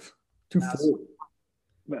 6'5", 240.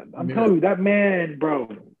 I'm telling you, that man, bro.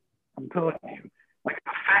 I'm telling you. Like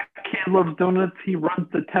a fat kid loves donuts. He runs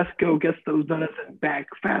to Tesco, gets those donuts, and back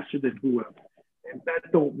faster than whoever. And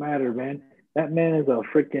that don't matter, man. That man is a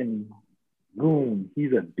freaking goon.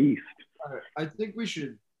 He's a beast. I think we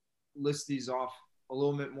should list these off a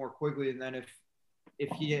little bit more quickly, and then if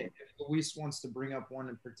Luis wants to bring up one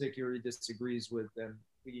in particular he disagrees with, then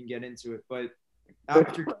we can get into it. But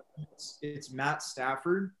after it's Matt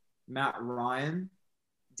Stafford, Matt Ryan,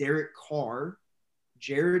 Derek Carr,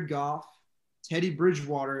 Jared Goff, Teddy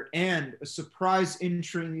Bridgewater, and a surprise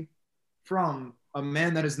entry from a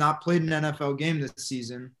man that has not played an NFL game this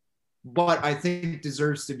season, but I think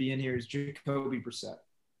deserves to be in here is Jacoby Brissett.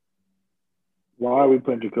 Why are we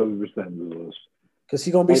putting Jacoby Brissett in the list? Because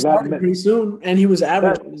he's gonna be starting pretty soon, and he was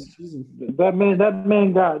average this season. That man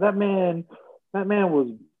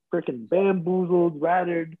was freaking bamboozled,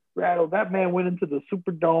 rattled. That man went into the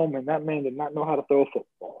Superdome, and that man did not know how to throw a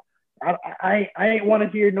football. I ain't want to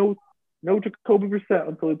hear no Jacoby Brissett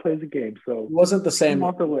until he plays a game. So he wasn't the same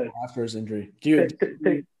off the list after his injury.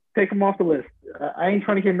 Take him off the list. I ain't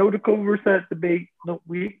trying to hear no Jacoby Brissett debate. No,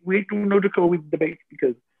 we ain't doing no Jacoby debate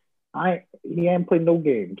because he ain't played no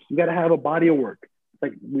games. You got to have a body of work.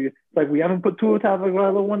 We haven't put Tua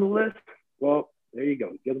Tagovailoa on the list. Well, there you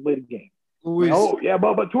go. You got to play the game. Oh yeah,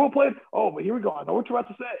 but Tua played. Oh, but here we go. I know what you're about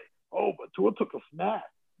to say. Oh, but Tua took a snap.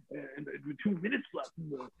 And 2 minutes left in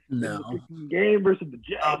the game versus the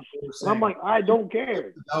Jets. I'm like, I don't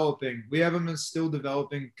care. Developing. We have him as still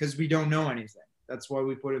developing because we don't know anything. That's why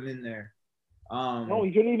we put him in there. No,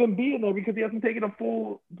 he shouldn't even be in there because he hasn't taken a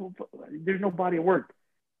full there's no body of work.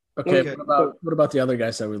 Okay. What about the other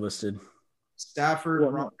guys that we listed? Stafford,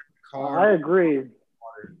 Ron, Carr. I agree.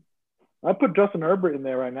 I put Justin Herbert in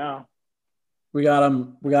there right now. We got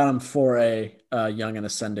him for a young and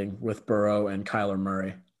ascending with Burrow and Kyler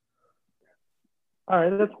Murray. All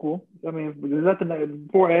right, that's cool. I mean, is that the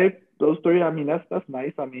 4A? Those three. I mean, that's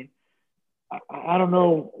nice. I mean, I don't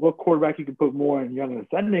know what quarterback you could put more in young and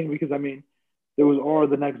ascending because I mean, there was all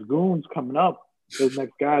the next goons coming up, those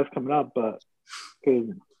next guys coming up, but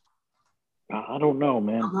because I don't know,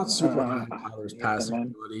 man. I'm not super high on Kyler's passing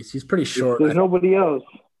abilities. He's pretty short. There's nobody else.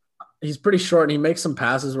 He's pretty short, and he makes some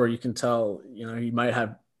passes where you can tell, he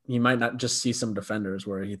might not just see some defenders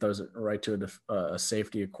where he throws it right to a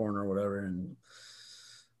safety, a corner, or whatever. And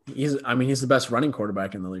he's the best running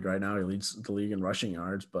quarterback in the league right now. He leads the league in rushing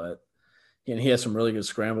yards, but he has some really good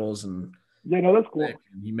scrambles and that's cool.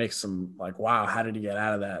 He makes some wow, how did he get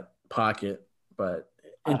out of that pocket? But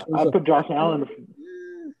I put Josh Allen.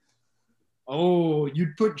 Oh,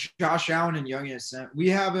 you'd put Josh Allen in young and ascending. We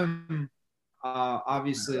have him.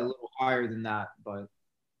 Obviously a little higher than that, but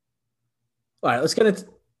all right, let's get into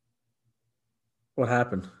what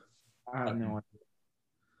happened. I have no idea.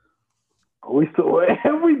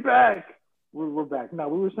 We back. We're back. No,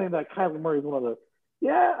 we were saying that Kyler Murray is one of the.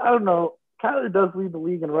 I don't know. Kyler does lead the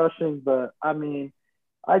league in rushing, but I mean,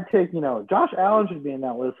 I'd take Josh Allen should be in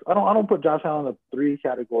that list. I don't put Josh Allen in the 3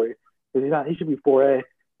 category because he should be 4A. I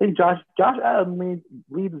think Josh Allen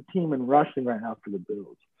leads the team in rushing right now for the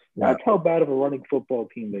Bills. That's how bad of a running football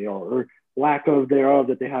team they are, or lack of thereof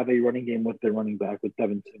that they have a running game with their running back with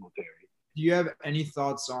Devin Singletary. Do you have any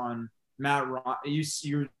thoughts on Matt Ryan?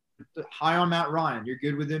 You're high on Matt Ryan. You're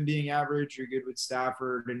good with him being average. You're good with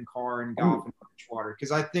Stafford and Carr and Goff and Bridgewater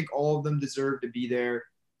because I think all of them deserve to be there.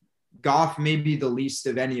 Goff may be the least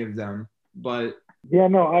of any of them, but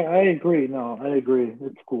I agree. No, I agree.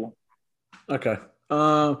 It's cool. Okay.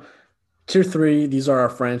 Tier 3. These are our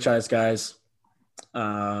franchise guys.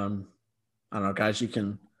 I don't know, guys you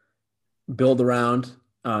can build around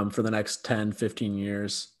for the next 10, 15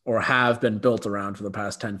 years or have been built around for the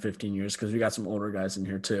past 10, 15 years because we got some older guys in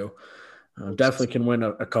here too. Definitely can win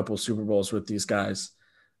a couple Super Bowls with these guys.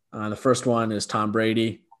 The first one is Tom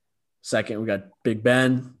Brady. Second, we got Big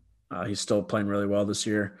Ben. He's still playing really well this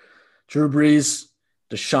year. Drew Brees,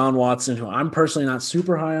 Deshaun Watson, who I'm personally not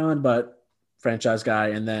super high on, but franchise guy,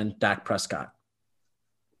 and then Dak Prescott.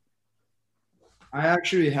 I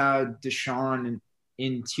actually had Deshaun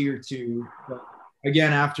in tier 2. But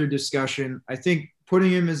again, after discussion, I think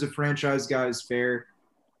putting him as a franchise guy is fair.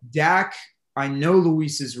 Dak, I know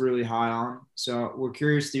Luis is really high on, so we're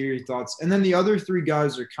curious to hear your thoughts. And then the other 3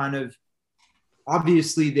 guys are kind of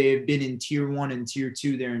obviously they have been in tier 1 and tier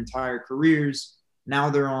 2 their entire careers. Now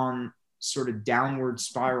they're on sort of downward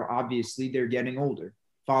spiral. Obviously, they're getting older.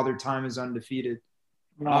 Father Time is undefeated.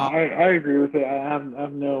 No, I agree with it. I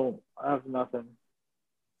have nothing.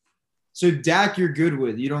 So Dak, you're good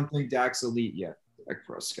with. You don't think Dak's elite yet, Dak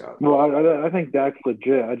Prescott? Well, I think Dak's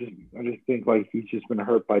legit. I just think he's just been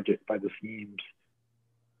hurt by the schemes.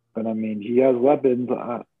 But I mean, he has weapons.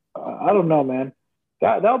 I don't know, man.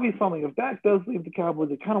 That'll be something. If Dak does leave the Cowboys,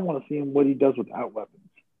 I kind of want to see him what he does without weapons.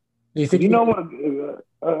 Do you think what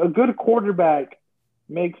a good quarterback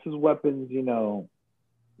makes his weapons,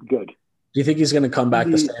 good. Do you think he's going to come back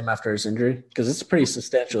the same after his injury? Because it's a pretty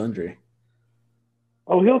substantial injury.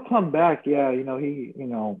 Oh, he'll come back. Yeah,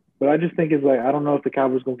 but I just think I don't know if the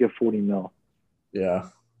Cowboys going to get $40 million. Yeah.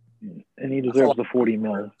 And he deserves the 40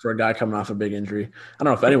 mil. For a guy coming off a big injury. I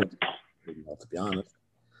don't know if anyone's to be honest.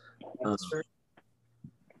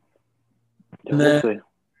 And then,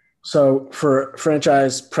 so for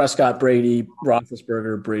franchise, Prescott, Brady,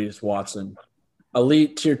 Roethlisberger, Brees, Watson.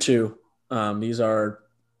 Elite tier 2. These are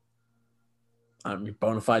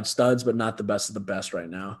bona fide studs, but not the best of the best right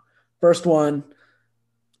now. First one,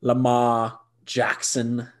 Lamar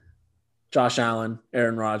Jackson, Josh Allen,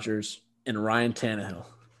 Aaron Rodgers, and Ryan Tannehill.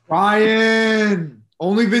 Ryan!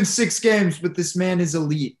 Only been 6 games, but this man is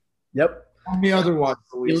elite. Yep. Tell me otherwise,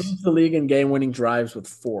 Luis. He leads the league in game-winning drives with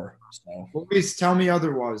 4. So. Luis, tell me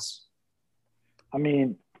otherwise. I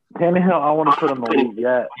mean, Tannehill, I want to put him in the league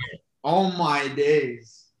yet. Oh, my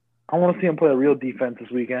days. I want to see him play a real defense this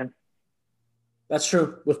weekend. That's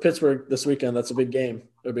true. With Pittsburgh this weekend, that's a big game.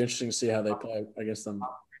 It'll be interesting to see how they play against them.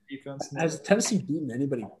 Has Tennessee beaten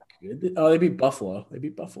anybody good? Oh, they beat Buffalo. They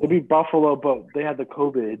beat Buffalo, but they had the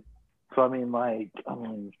COVID. So,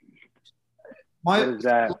 what is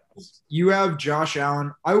that? You have Josh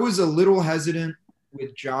Allen. I was a little hesitant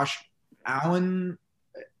with Josh Allen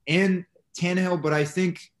and Tannehill, but I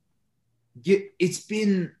think it's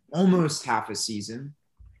been almost half a season.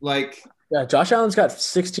 Yeah, Josh Allen's got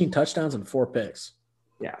 16 touchdowns and 4 picks.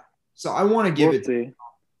 Yeah. So I want to give it to him.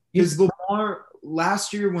 Because Lamar,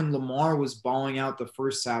 last year when Lamar was balling out the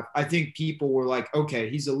first half, I think people were like, okay,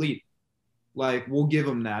 he's elite. We'll give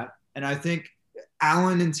him that. And I think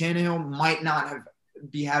Allen and Tannehill might not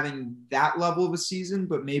be having that level of a season,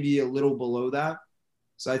 but maybe a little below that.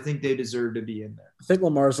 So I think they deserve to be in there. I think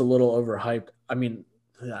Lamar's a little overhyped. I mean,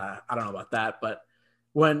 I don't know about that, but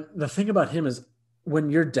the thing about him is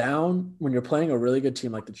when you're down, when you're playing a really good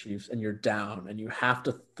team like the Chiefs and you're down and you have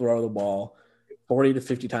to throw the ball 40 to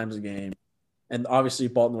 50 times a game, and obviously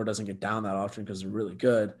Baltimore doesn't get down that often because they're really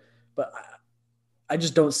good, but I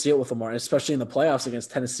just don't see it with Lamar, especially in the playoffs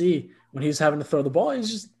against Tennessee when he's having to throw the ball.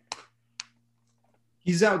 He's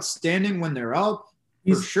outstanding when they're up,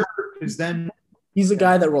 for sure, because then he's a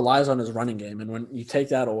guy that relies on his running game, and when you take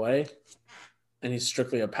that away and he's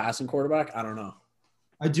strictly a passing quarterback, I don't know.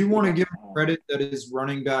 I do want to give him credit that his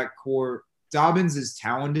running back core, Dobbins is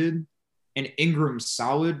talented and Ingram's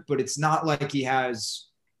solid, but it's not like he has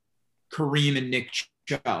Kareem and Nick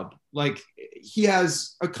Chubb. He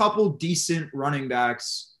has a couple decent running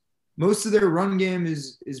backs. Most of their run game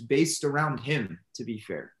is based around him, to be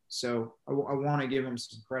fair. So I want to give him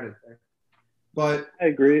some credit there. But I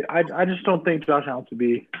agree. I just don't think Josh Allen should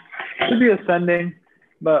be ascending,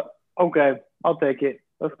 but okay, I'll take it.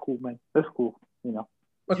 That's cool, man. That's cool.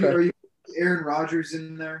 Okay. Are you Aaron Rodgers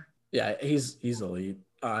in there? Yeah, he's elite.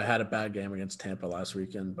 I had a bad game against Tampa last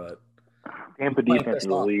weekend, but Tampa defense is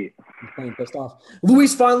elite. I'm playing pissed off.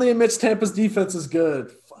 Luis finally admits Tampa's defense is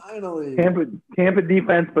good. Finally. Tampa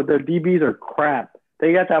defense, but their DBs are crap.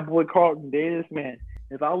 They got that boy Carlton Davis, man.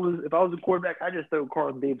 If I was a quarterback, I just throw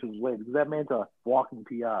Carlton Davis' way because that man's a walking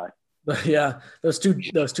PI. Yeah, those two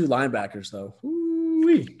linebackers though.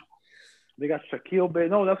 Ooh-wee. They got Shaquille Bay.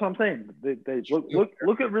 No, that's what I'm saying. They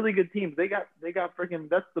look at really good teams. They got freaking.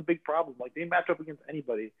 That's the big problem. They match up against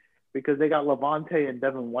anybody because they got Levante and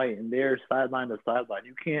Devin White, and they're sideline to sideline.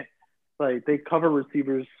 You can't they cover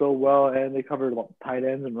receivers so well, and they cover tight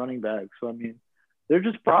ends and running backs. So they're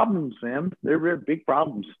just problems, man. They're big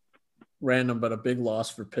problems. Random, but a big loss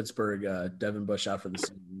for Pittsburgh. Devin Bush out for the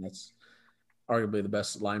season. That's arguably the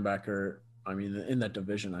best linebacker. In that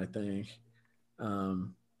division, I think.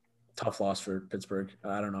 Tough loss for Pittsburgh.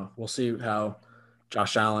 I don't know. We'll see how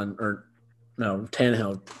Josh Allen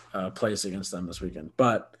Tannehill plays against them this weekend.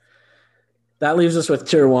 But that leaves us with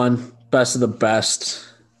tier 1, best of the best.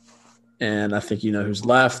 And I think you know who's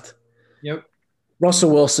left. Yep.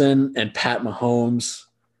 Russell Wilson and Pat Mahomes.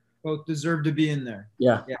 Both deserve to be in there.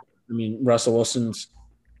 Yeah. Russell Wilson's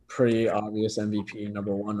pretty obvious MVP,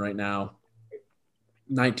 number 1 right now.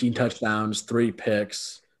 19 touchdowns, 3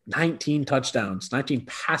 picks. 19 touchdowns, 19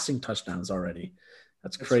 passing touchdowns already.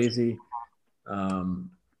 That's crazy. He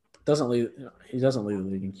doesn't lead the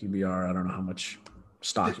league in QBR. I don't know how much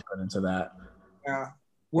stock you put into that. Yeah.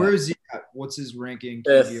 Where is he at? What's his ranking?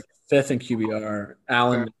 Fifth in QBR.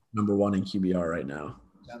 Allen, number 1 in QBR right now.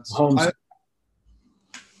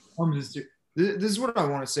 This is what I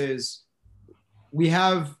want to say is we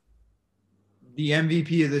have the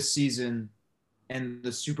MVP of this season and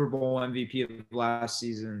the Super Bowl MVP of last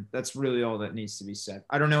season. That's really all that needs to be said.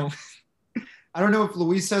 I don't know if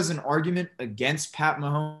Luis has an argument against Pat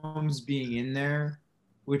Mahomes being in there,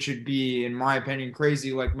 which would be, in my opinion,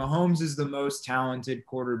 crazy. Mahomes is the most talented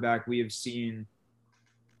quarterback we have seen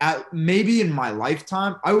maybe in my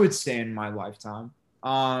lifetime. I would say in my lifetime.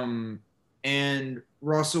 And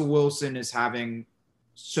Russell Wilson is having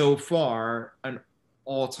so far an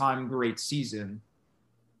all-time great season.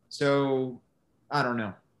 So I don't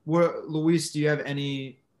know. Luis, do you have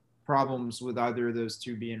any problems with either of those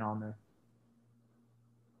two being on there?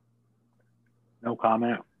 No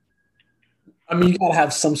comment. I mean, you gotta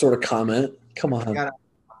have some sort of comment. Come on.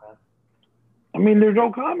 I mean, there's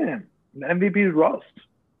no comment. The MVP is Russ.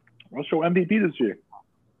 Russ show MVP this year.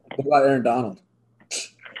 What about Aaron Donald?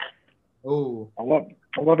 Oh, I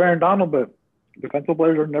love Aaron Donald, but defensive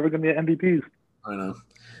players are never going to be MVPs. I know.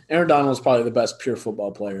 Aaron Donald is probably the best pure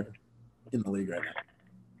football player in the league right now.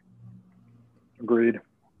 Agreed.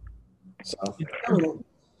 So,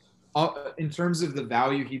 in terms of the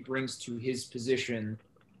value he brings to his position,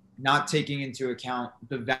 not taking into account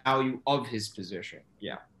the value of his position.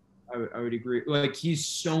 Yeah, I would agree. Like, he's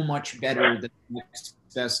so much better than the next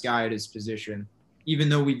best guy at his position, even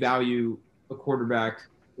though we value a quarterback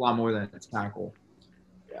a lot more than a tackle.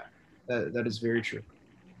 Yeah, that is very true.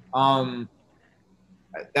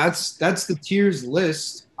 That's the tiers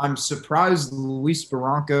list. I'm surprised Luis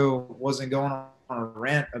Barranco wasn't going on a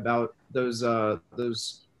rant about those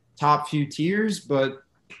top few tiers, but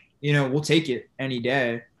we'll take it any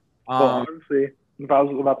day. Well, honestly, if I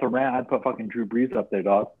was about to rant, I'd put fucking Drew Brees up there,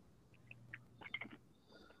 dog.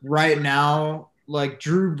 Right now, like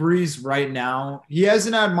Drew Brees right now, he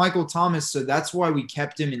hasn't had Michael Thomas, so that's why we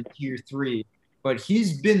kept him in tier 3. But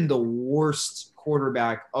he's been the worst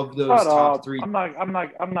quarterback of those top 3. I'm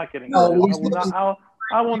not getting. No,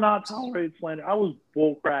 I will not tolerate slander. I was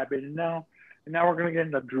bull crapping, and now we're gonna get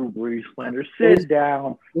into Drew Brees slander. Sit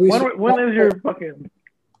down. When is your fucking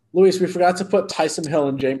Luis? We forgot to put Tyson Hill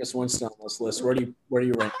and Jameis Winston on this list. Where do you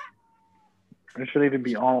rank? It shouldn't even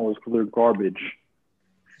be on the list because they're garbage.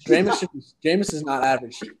 Jameis is not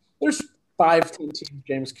average. There's 5 teams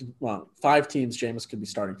Jameis could be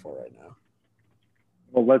starting for right now.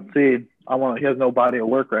 Well, let's see. He has no body of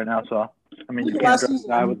work right now, so I mean, you can't draft a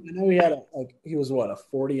guy with. I know he had he was a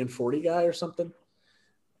 40-40 guy or something.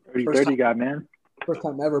 30 guy, man. First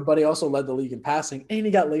time ever, but he also led the league in passing, and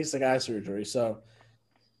he got LASIK eye surgery. So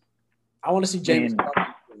I want to see James.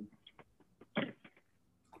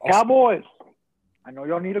 Cowboys. I know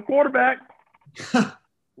y'all need a quarterback.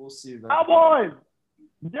 We'll see that. Cowboys.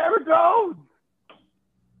 Jerry Jones.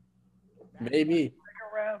 Maybe.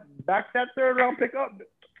 Back that third round pickup.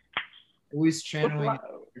 Always channeling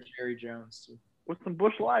Jerry Jones too. With some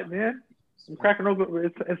Bush Light, man. I'm cracking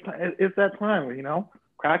open. It's that time,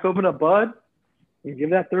 Crack open a bud and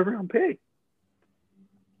give that third round pick.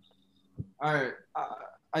 All right.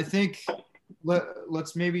 I think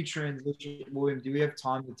let's maybe transition. William, do we have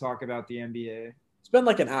time to talk about the NBA? It's been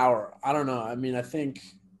like an hour. I don't know. I mean, I think.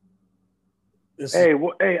 I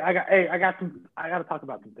got to talk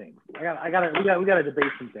about some things. We got to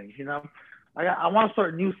debate some things. I want to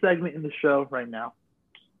start a new segment in the show right now,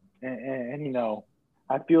 and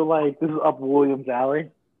I feel like this is up William's alley.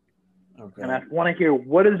 Okay. And I want to hear,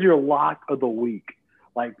 what is your lock of the week?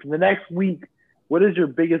 Like, for the next week, what is your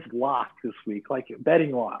biggest lock this week? Like,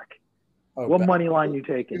 betting lock. Oh, what money line you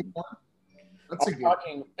taking? That's I'm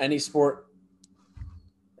talking any sport.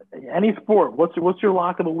 Any sport. What's your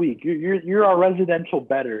lock of the week? You're our residential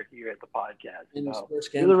bettor here at the podcast. In sports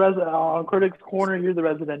you're the on Critics Corner. You're the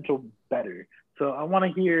residential bettor. So I want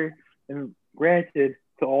to hear. And granted,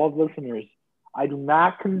 to all listeners, I do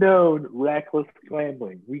not condone reckless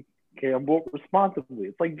gambling. We gamble responsibly.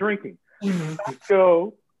 It's like drinking. Let's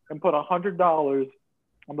go and put $100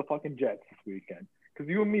 on the fucking Jets this weekend, because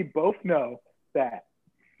you and me both know that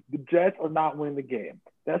the Jets are not winning the game.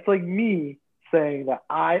 That's like me saying that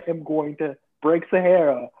I am going to break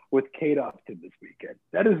Sahara with Kate Upton this weekend.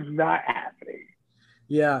 That is not happening.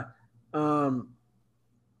 Yeah. I'm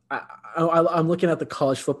looking at the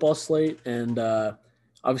college football slate, and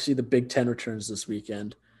obviously the Big Ten returns this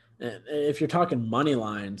weekend. And if you're talking money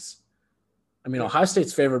lines, I mean, Ohio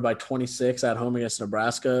State's favored by 26 at home against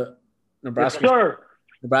Nebraska.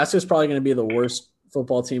 Nebraska's probably going to be the worst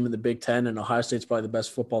football team in the Big Ten, and Ohio State's probably the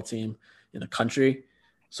best football team in the country.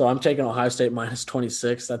 So I'm taking Ohio State minus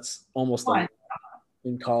 26. That's almost like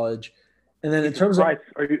in college. And then in terms of time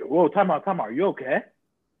out. Are you okay?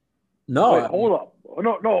 No. Wait, hold up.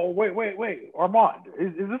 No, wait. Armand,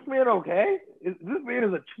 is this man okay? This man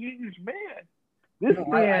is a changed man. This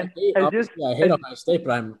man I hate Ohio State,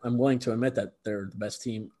 but I'm willing to admit that they're the best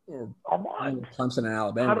team. Or Clemson and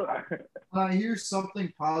Alabama. Here's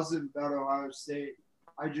something positive about Ohio State.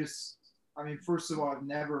 First of all, I've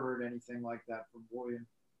never heard anything like that from William.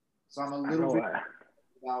 So I'm a little bit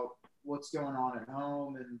about what's going on at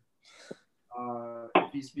home, and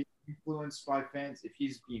if he's being influenced by fans, if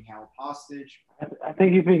he's being held hostage. I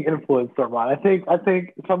think he's being influenced, Armand. I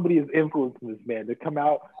think somebody is influencing this man to come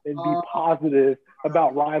out and be positive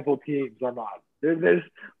about rival teams, Armand. There's,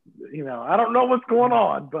 I don't know what's going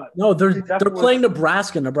on, but no, they're playing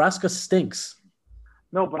Nebraska. Nebraska stinks.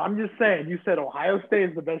 No, but I'm just saying. You said Ohio State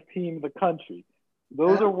is the best team in the country.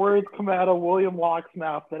 Those are words coming out of William Locke's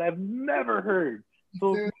mouth that I've never heard.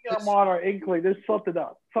 So me and Armand are inkling. There's something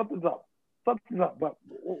up. Something's up. But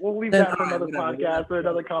we'll leave that for another podcast or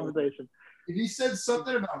another conversation. If you said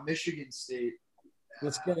something about Michigan State,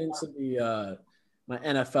 let's get into the my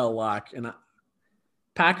NFL lock. And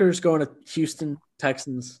Packers going to Houston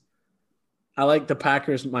Texans. I like the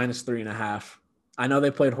Packers -3.5. I know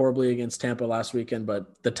they played horribly against Tampa last weekend,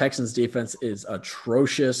 but the Texans defense is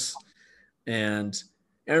atrocious, and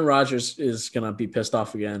Aaron Rodgers is going to be pissed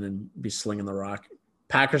off again and be slinging the rock.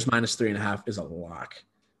 Packers -3.5 is a lock.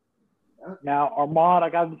 Now, Armand, I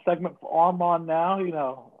got the segment for Armand now.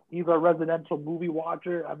 He's a residential movie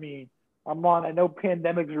watcher. I mean, Armand, I know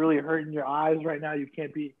pandemic's really hurting your eyes right now. You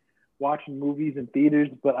can't be watching movies in theaters,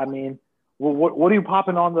 but I mean, what are you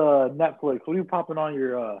popping on the Netflix? What are you popping on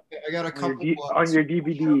your I got a couple on your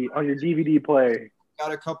DVD player?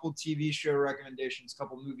 Got a couple TV show recommendations,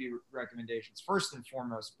 couple movie recommendations. First and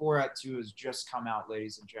foremost, Borat 2 has just come out,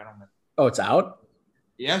 ladies and gentlemen. Oh, it's out?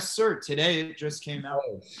 Yes, sir. Today it just came out.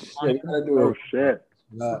 Oh shit!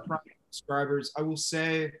 Subscribers, I will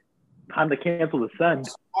say, time to cancel the send.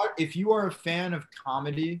 If you are a fan of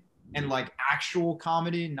comedy and like actual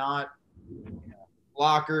comedy, not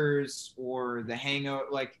Blockers or The Hangover,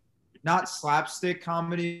 like not slapstick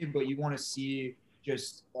comedy, but you want to see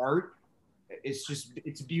just art.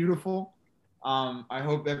 It's beautiful. I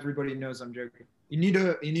hope everybody knows I'm joking. You need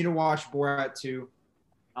to watch Borat 2.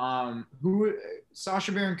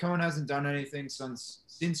 Sacha Baron Cohen hasn't done anything since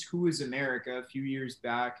Who Is America a few years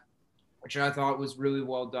back, which I thought was really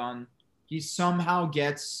well done. He somehow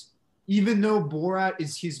gets, even though Borat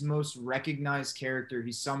is his most recognized character,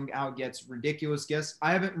 he somehow gets ridiculous guests.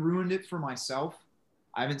 I haven't ruined it for myself.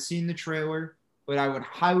 I haven't seen the trailer, but I would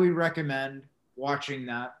highly recommend watching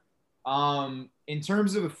that. In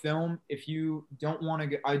terms of a film, if you don't want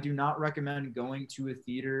to, I do not recommend going to a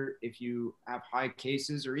theater if you have high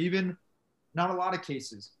cases or even not a lot of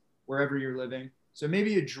cases wherever you're living. So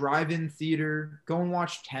maybe a drive-in theater, go and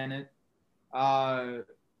watch Tenet.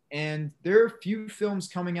 And there are a few films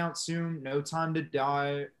coming out soon. No Time to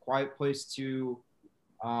Die, Quiet Place 2,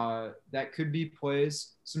 that could be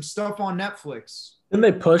plays. Some stuff on Netflix. Then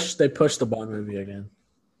they pushed the Bond movie again.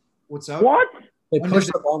 What's up? What? They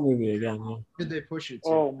pushed the Bond movie again. Yeah. Did they push it to?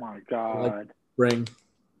 Oh my god! Like, Ring.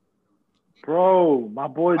 Bro, my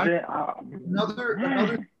boy.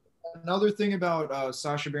 Another thing about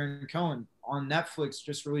Sacha Baron Cohen on Netflix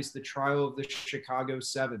just released The Trial of the Chicago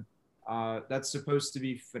 7. That's supposed to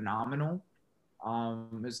be phenomenal.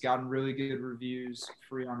 Has gotten really good reviews.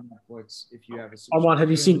 Free on Netflix if you have a subscription. Armand, have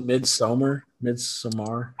you seen Midsommar?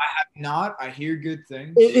 Midsommar. I have not. I hear good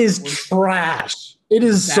things. It is trash. It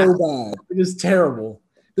is so bad. It is terrible.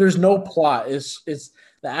 There's no plot. It's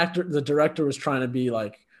the director was trying to be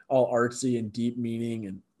like all artsy and deep meaning,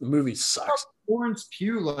 and the movie sucks. Florence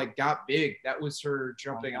Pugh got big. That was her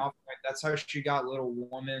jumping off point. That's how she got Little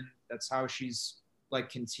Woman. That's how she's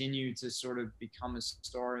continued to sort of become a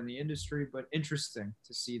star in the industry. But interesting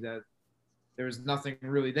to see that there's nothing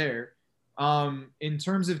really there. In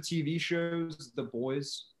terms of TV shows, The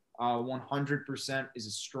Boys, 100% is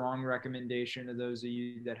a strong recommendation to those of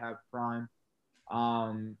you that have Prime.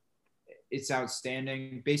 It's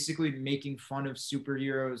outstanding. Basically making fun of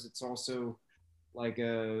superheroes. It's also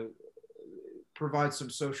provides some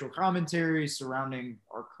social commentary surrounding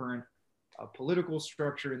our current political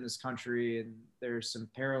structure in this country, and there's some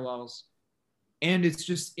parallels. And it's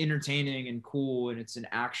just entertaining and cool, and it's an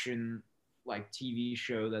action TV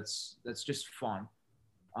show that's just fun.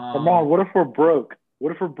 Come on, what if we're broke?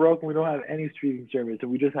 What if we're broke and we don't have any streaming service and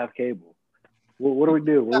we just have cable? What do we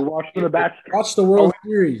do? We're watching The Bachelor. Watch the World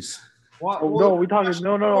Series. No, we talking.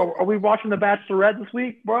 No. Are we watching The Bachelorette this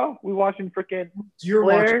week, bro? We watching freaking You're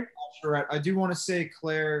Claire? Watching Bachelorette. I do want to say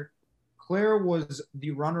Claire was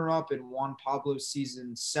the runner-up in Juan Pablo's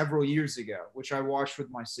season several years ago, which I watched with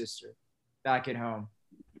my sister back at home.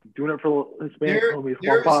 Doing it for Hispanic homies,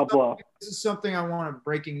 Juan Pablo. This is something I want.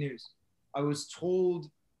 Breaking news. I was told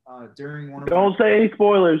during one of Don't say any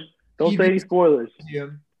spoilers. Don't say any spoilers.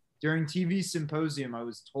 During TV Symposium, I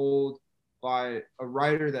was told by a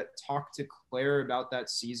writer that talked to Claire about that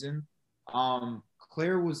season.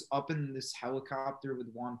 Claire was up in this helicopter with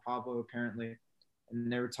Juan Pablo, apparently, and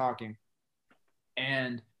they were talking.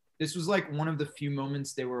 And this was one of the few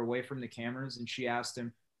moments they were away from the cameras, and she asked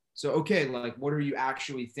him, So, okay, like, what are you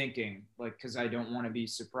actually thinking? Like, because I don't want to be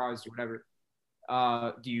surprised or whatever.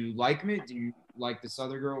 Do you like me? Do you like this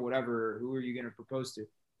other girl? Whatever. Who are you going to propose to?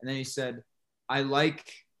 And then he said, I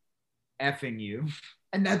like effing you.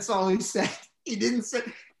 And that's all he said. He didn't say.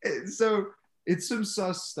 So it's some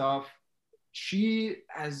sus stuff. She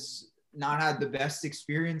has not had the best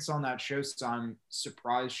experience on that show, so I'm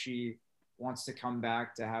surprised she wants to come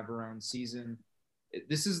back to have her own season.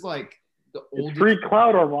 This is like the oldest. It's free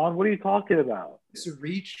clout, Armand. What are you talking about? To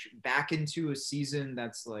reach back into a season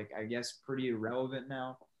that's like, I guess, pretty irrelevant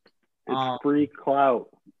now. It's free clout.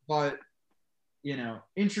 But, you know,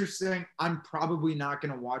 interesting. I'm probably not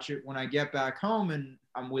going to watch it when I get back home and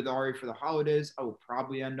I'm with Ari for the holidays. I will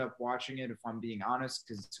probably end up watching it if I'm being honest,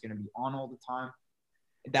 because it's going to be on all the time.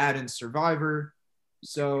 That and Survivor.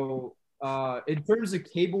 So in terms of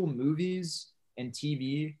cable movies and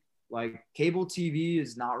TV, like cable TV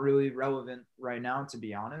is not really relevant right now, to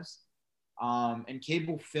be honest. And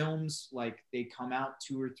cable films, like they come out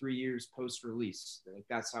 2 or 3 years post-release. Like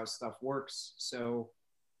that's how stuff works. So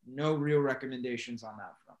no real recommendations on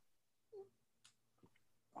that front.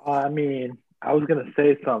 I mean, I was gonna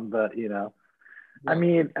say something, but I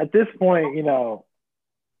mean, at this point,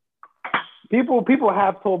 people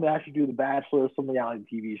have told me I should do The Bachelor or some reality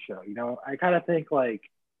TV show. I kind of think like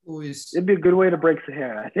Luis, it'd be a good way to break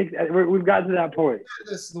Sahara. I think we've gotten to that point.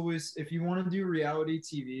 this, Luis, if you want to do reality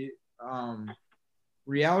TV,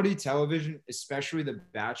 reality television, especially The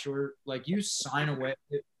Bachelor, like you sign away.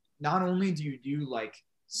 Not only do you do like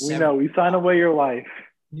We sign away your life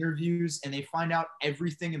interviews and they find out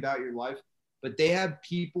everything about your life, but they have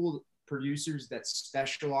producers that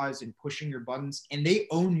specialize in pushing your buttons and they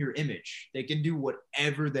own your image. They can do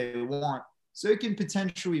whatever they want. So it can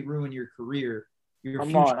potentially ruin your career.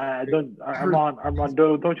 Armand,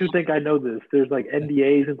 don't you think I know this? There's like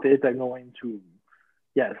NDAs and things that go into.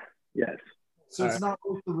 Yes. So it's not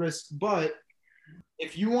worth the risk, but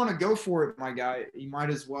if you want to go for it, my guy, you might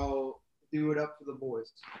as well do it up for the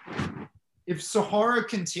boys. If Sahara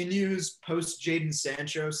continues post Jadon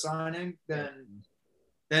Sancho signing,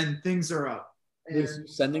 then things are up.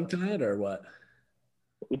 Is sending tonight or what?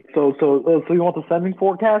 So you want the sending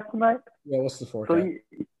forecast tonight? Yeah, what's the forecast?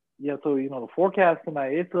 So the forecast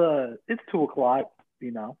tonight, it's 2:00.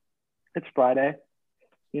 It's Friday.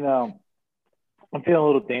 I'm feeling a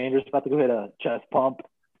little dangerous. About to go hit a chest pump,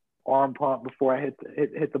 arm pump before I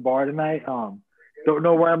hit the bar tonight. Don't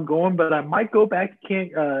know where I'm going, but I might go back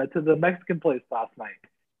to the Mexican place last night.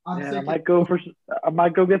 I might go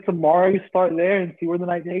get some Mario, start there, and see where the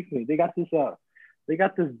night takes me. They got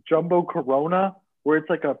this jumbo Corona where it's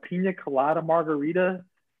like a pina colada margarita,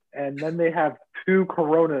 and then they have 2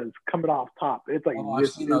 Coronas coming off top. It's like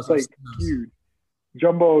huge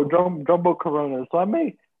jumbo Corona. So I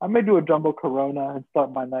may do a jumbo Corona and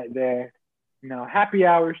start my night there. Happy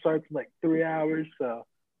hour starts in like 3 hours, so.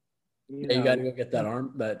 You got to go get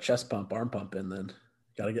that chest pump, arm pump in then.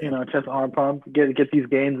 Got to get chest arm pump, get these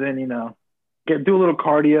gains in, do a little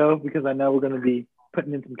cardio because I know we're going to be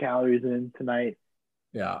putting in some calories in tonight.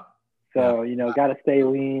 Yeah. So, got to stay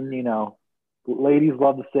lean, ladies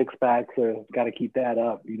love the 6-pack, so got to keep that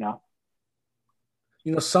up,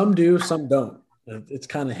 Some do, some don't. It's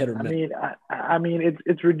kind of hit or miss. I mean,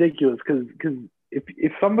 it's ridiculous because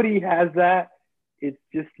if somebody has that, it's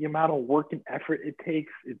just the amount of work and effort it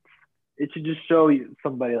takes. It should just show you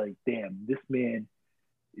somebody like, damn, this man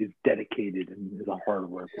is dedicated and is a hard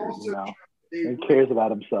worker, and cares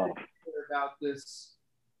about himself. About this,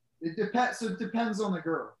 it depends. So it depends on the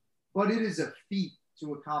girl, but it is a feat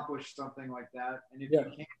to accomplish something like that. And if you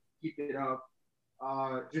can't keep it up,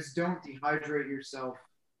 just don't dehydrate yourself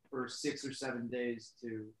for 6 or 7 days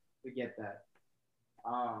to get that.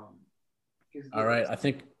 All right, I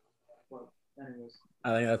think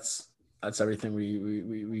that's everything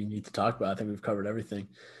we need to talk about. I think we've covered everything.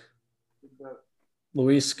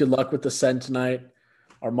 Luis, good luck with the send tonight.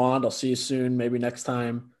 Armand, I'll see you soon. Maybe next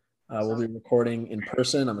time we'll be recording in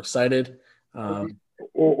person. I'm excited.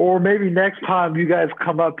 Or maybe next time you guys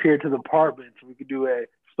come up here to the apartment so we could do a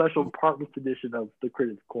special apartments edition of the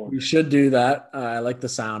Critics Corner. We should do that. I like the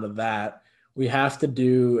sound of that. We have to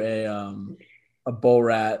do a Bull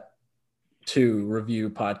Rat 2 review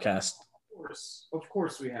podcast. Of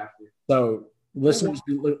course we have to. So listeners,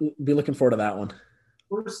 be looking forward to that one.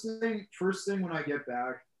 First thing when I get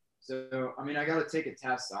back. So I got to take a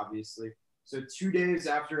test, obviously. So 2 days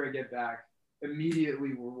after I get back,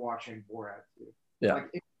 immediately we're watching Borat 2. Yeah.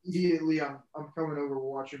 Like immediately, I'm coming over.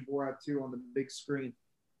 We're watching Borat 2 on the big screen,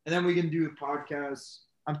 and then we can do the podcast.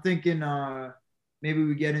 I'm thinking maybe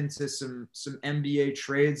we get into some NBA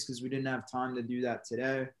trades because we didn't have time to do that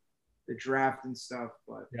today. draft and stuff.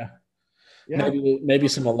 But Yeah. yeah. Maybe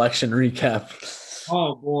some election recap.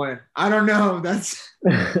 Oh boy, I don't know. That's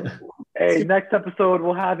Hey, next episode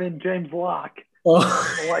we'll have in James Locke.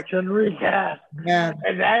 Election recap. man.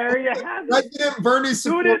 And there you have it. President Bernie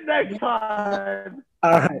Tune in next time.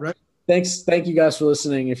 All right. Thanks. Thank you guys for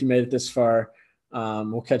listening. If you made it this far,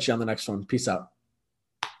 we'll catch you on the next one. Peace out.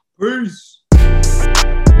 Peace.